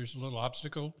happen. If there's a little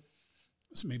obstacle,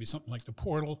 so maybe something like the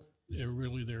portal, they're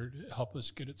really there to help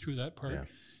us get it through that part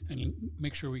and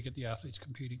make sure we get the athletes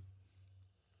competing.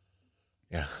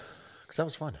 Yeah. Because that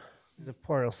was fun. The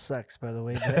portal sucks, by the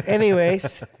way. But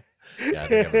anyways, Yeah, I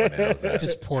think everybody knows that.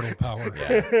 It's portal power.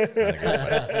 I think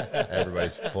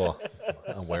everybody's full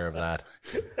aware of that.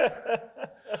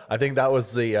 I think that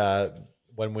was the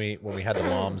when we had the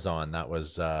moms on, that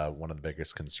was one of the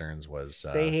biggest concerns was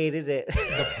they hated it.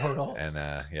 The portal. and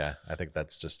I think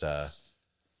that's just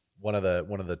one of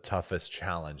the toughest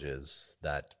challenges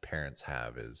that parents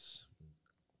have is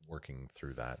working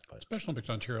through that. But Special Olympics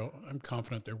Ontario, I'm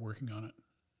confident they're working on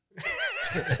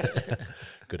it.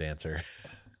 good answer.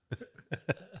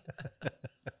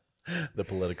 The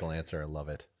political answer, I love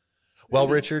it. Well,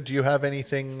 Richard, do you have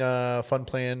anything fun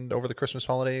planned over the Christmas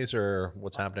holidays, or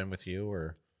what's happening with you?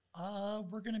 Or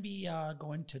We're going to be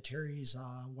going to Terry's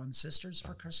One Sisters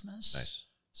for Christmas. Nice.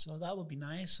 So that would be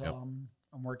nice. Yep.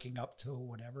 I'm working up to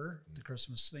whatever, the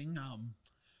Christmas thing.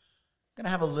 Going to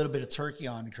have a little bit of turkey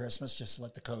on Christmas, just to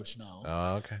let the coach know.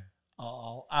 Oh, okay.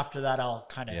 After that, I'll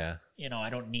kind of, Yeah. I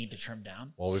don't need to trim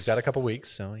down. Well, we've got a couple weeks,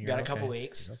 so you're Got a okay. couple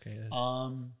weeks. Okay.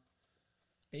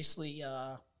 Basically,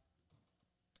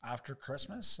 after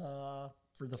Christmas,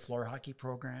 for the floor hockey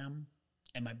program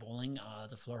and my bowling,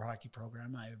 the floor hockey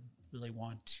program, I really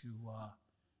want to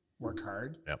work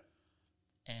hard. Yep.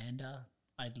 And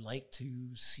I'd like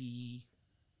to see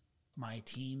my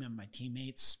team and my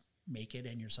teammates make it,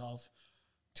 and yourself,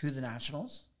 to the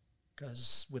Nationals.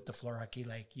 Because with the floor hockey,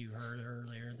 like you heard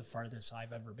earlier, the farthest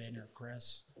I've ever been, or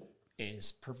Chris,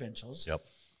 is provincials. Yep.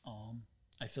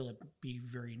 I feel it'd be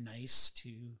very nice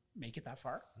to make it that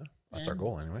far. That's our And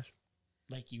goal, anyways.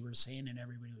 like you were saying, and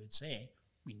everybody would say,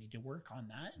 we need to work on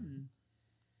that, and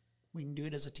we can do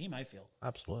it as a team, I feel.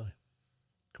 Absolutely.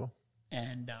 Cool.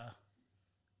 And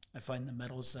I find the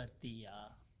medals that the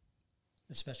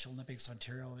Special Olympics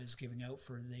Ontario is giving out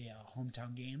for the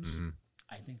hometown games,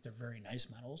 I think they're very nice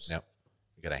medals. Yep.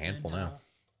 We got a handful And,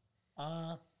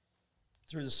 now.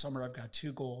 Through the summer, I've got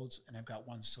 2 golds, and I've got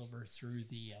 1 silver through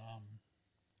the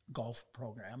golf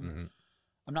program.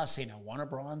 I'm not saying I want a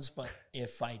bronze, but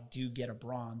if I do get a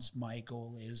bronze, my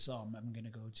goal is I'm going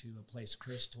to go to a place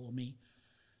Chris told me,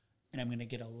 and I'm going to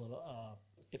get a little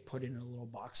it put in a little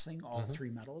box thing, all 3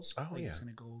 medals. Oh, Like yeah. it's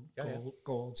going to go Yeah,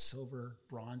 gold, silver,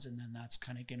 bronze, and then that's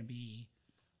kind of going to be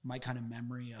my kind of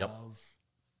memory Yep. of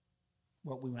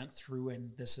what we went through,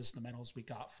 and this is the medals we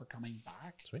got for coming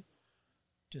back, Sweet.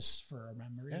 just for a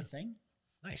memory thing.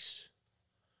 Nice.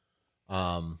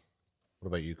 What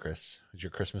about you, Chris? Is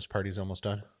your Christmas parties almost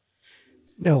done?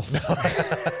 No.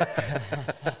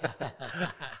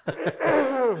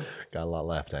 Got a lot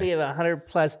left, We eh? have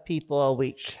 100+ people all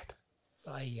week.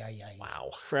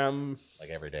 Wow. from Like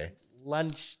every day.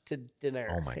 lunch to dinner.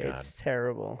 Oh my God. It's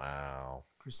terrible. Wow.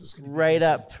 Chris is gonna be Right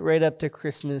busy. right up to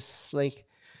Christmas. Like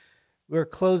we're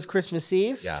closed Christmas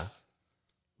Eve. Yeah.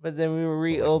 But then we were So,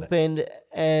 like, reopened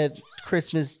at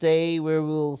Christmas Day, where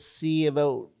we'll see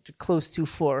about close to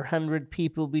 400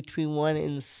 people between 1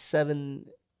 and 7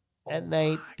 at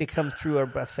night to come through our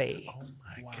buffet. Oh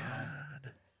my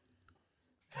God.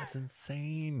 That's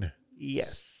insane.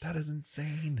 Yes. That is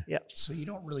insane. Yep. So you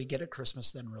don't really get a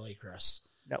Christmas then, really, Chris.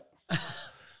 No.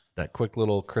 That quick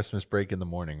little Christmas break in the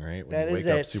morning, right? When That you is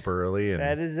wake up it. super early and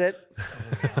That is it.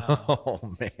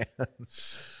 oh man.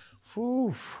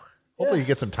 Whew. Hopefully you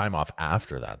get some time off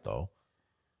after that though.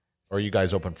 Or are you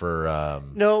guys open for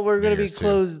No, we're going to be Year's too.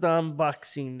 closed on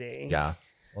Boxing Day. yeah.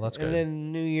 Well that's And good.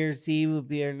 then New Year's Eve will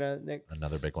be our next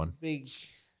Another big one. big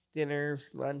dinner,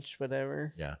 lunch,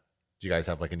 whatever. Yeah. Do you guys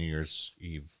have like a New Year's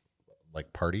Eve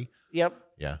like party? Yep.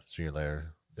 Yeah. So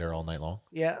you're there all night long?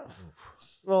 Yeah.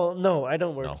 Well, no, I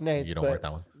don't work No, nights. you don't work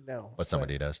that one? No. But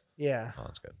somebody does. Yeah. Oh,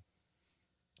 that's good.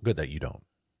 Good that you don't.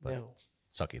 But No.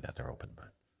 sucky that they're open,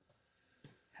 but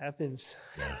Happens.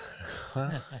 yeah.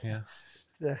 Well, yeah. It's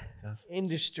the does.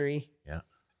 industry. Yeah.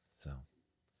 So,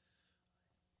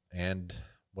 and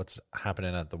what's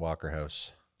happening at the Walker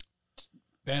House?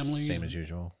 Family. Same as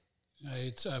usual.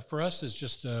 It's for us. It's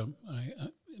just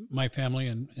my family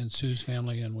and Sue's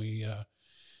family, and we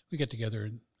get together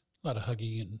and a lot of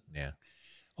huggy and Yeah.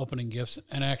 opening gifts.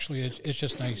 And actually, it's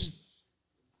just nice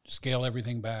to scale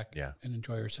everything back. Yeah. And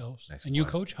enjoy ourselves. Nice and you,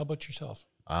 quiet. Coach, how about yourself?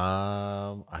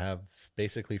 I have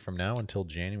basically from now until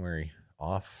January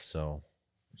off, so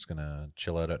I'm just gonna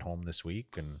chill out at home this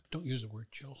week and Don't use the word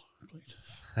chill, please.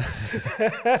 try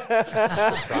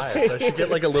it. So I should get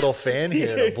like a little fan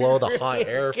here to blow the hot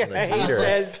air from the He heater.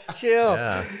 says chill.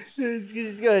 Yeah.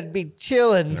 He's going to be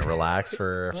chilling. And relax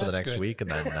for the That's next good. week, and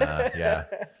then yeah,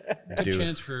 Good do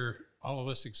chance for all of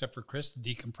us except for Chris to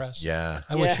decompress. yeah,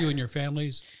 I wish Yeah. you and your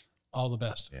families all the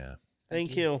best. yeah.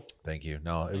 Thank you. Thank you.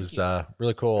 No, it was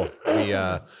really cool. We,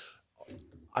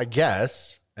 I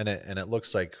guess, and it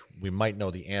looks like we might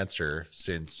know the answer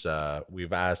since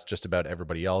we've asked just about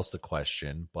everybody else the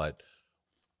question. But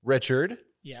Richard,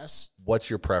 Yes. what's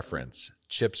your preference,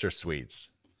 chips or sweets?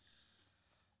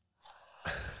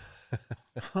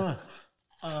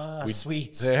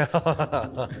 Sweets.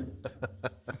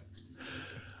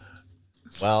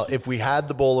 Well, if we had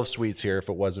the bowl of sweets here, if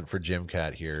it wasn't for Jim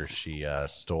Cat here, she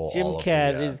stole all Jim of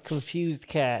Cat the, is confused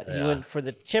cat. He yeah. went for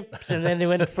the chips and then he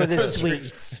went for the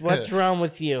sweets. What's wrong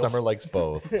with you? Summer likes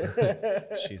both.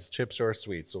 She's chips or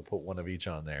sweets. We'll put one of each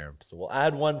on there. So we'll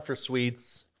add one for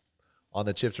sweets on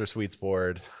the chips or sweets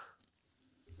board.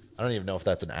 I don't even know if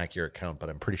that's an accurate count, but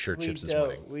I'm pretty sure We chips is don't-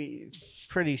 winning. We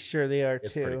pretty sure they are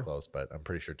It's too. pretty close, but I'm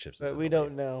pretty sure chips is But in we the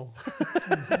don't lead. know.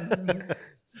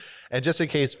 And just in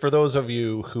case, for those of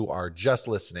you who are just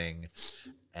listening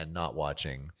and not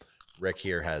watching, Rick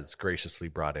here has graciously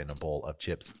brought in a bowl of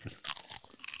chips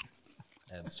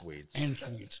and sweets. And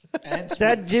sweets. And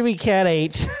That Jimmy Cat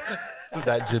ate.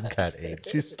 That Jim Cat ate.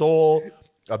 She stole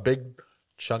a big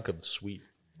chunk of sweet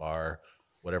bar,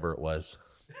 whatever it was.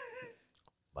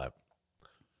 But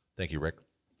thank you, Rick.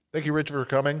 Thank you, Rich, for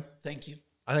coming. Thank you.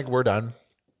 I think we're done. Do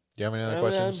you have any other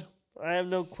questions? I have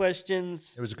no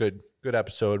questions. It was a good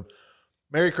episode.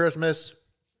 Merry Christmas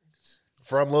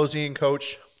from Losey and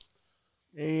Coach.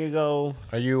 There you go.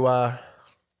 Are you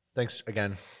thanks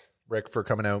again, Rick, for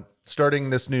coming out,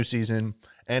 starting this new season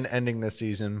and ending this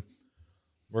season.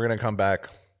 We're gonna come back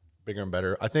bigger and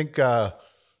better. I think we're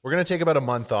gonna take about a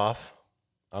month off.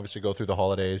 Obviously go through the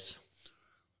holidays.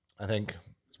 I think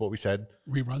that's what we said.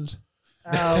 Reruns.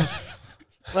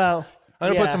 Well, I'm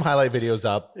gonna yeah, put some highlight videos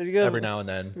up There you go. every now and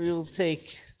then. We'll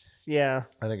take, yeah,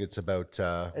 I think it's about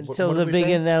until what the did we big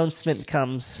say? announcement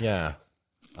comes. Yeah.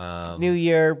 New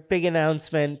Year, big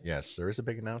announcement. Yes, there is a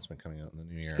big announcement coming out in the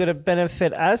new year. It's going to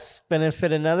benefit us,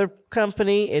 benefit another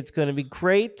company. It's going to be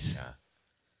great. Yeah.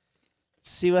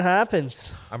 See what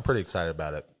happens. I'm pretty excited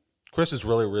about it. Chris is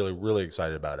really, really, really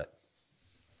excited about it.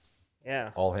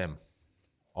 Yeah. All him.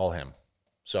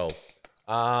 So,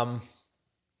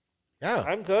 yeah,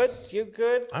 I'm good. You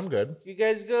good? I'm good. You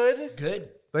guys good? Good.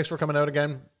 Thanks for coming out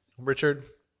again, Richard.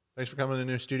 Thanks for coming to the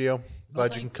new studio.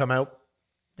 Glad you can come out.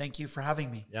 Thank you for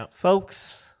having me. Yeah.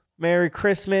 Folks, Merry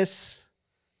Christmas.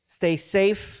 Stay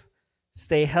safe.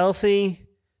 Stay healthy.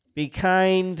 Be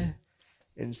kind.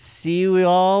 And see you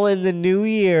all in the new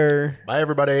year. Bye,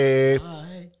 everybody.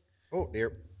 Bye. Oh,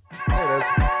 dear. There it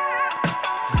is.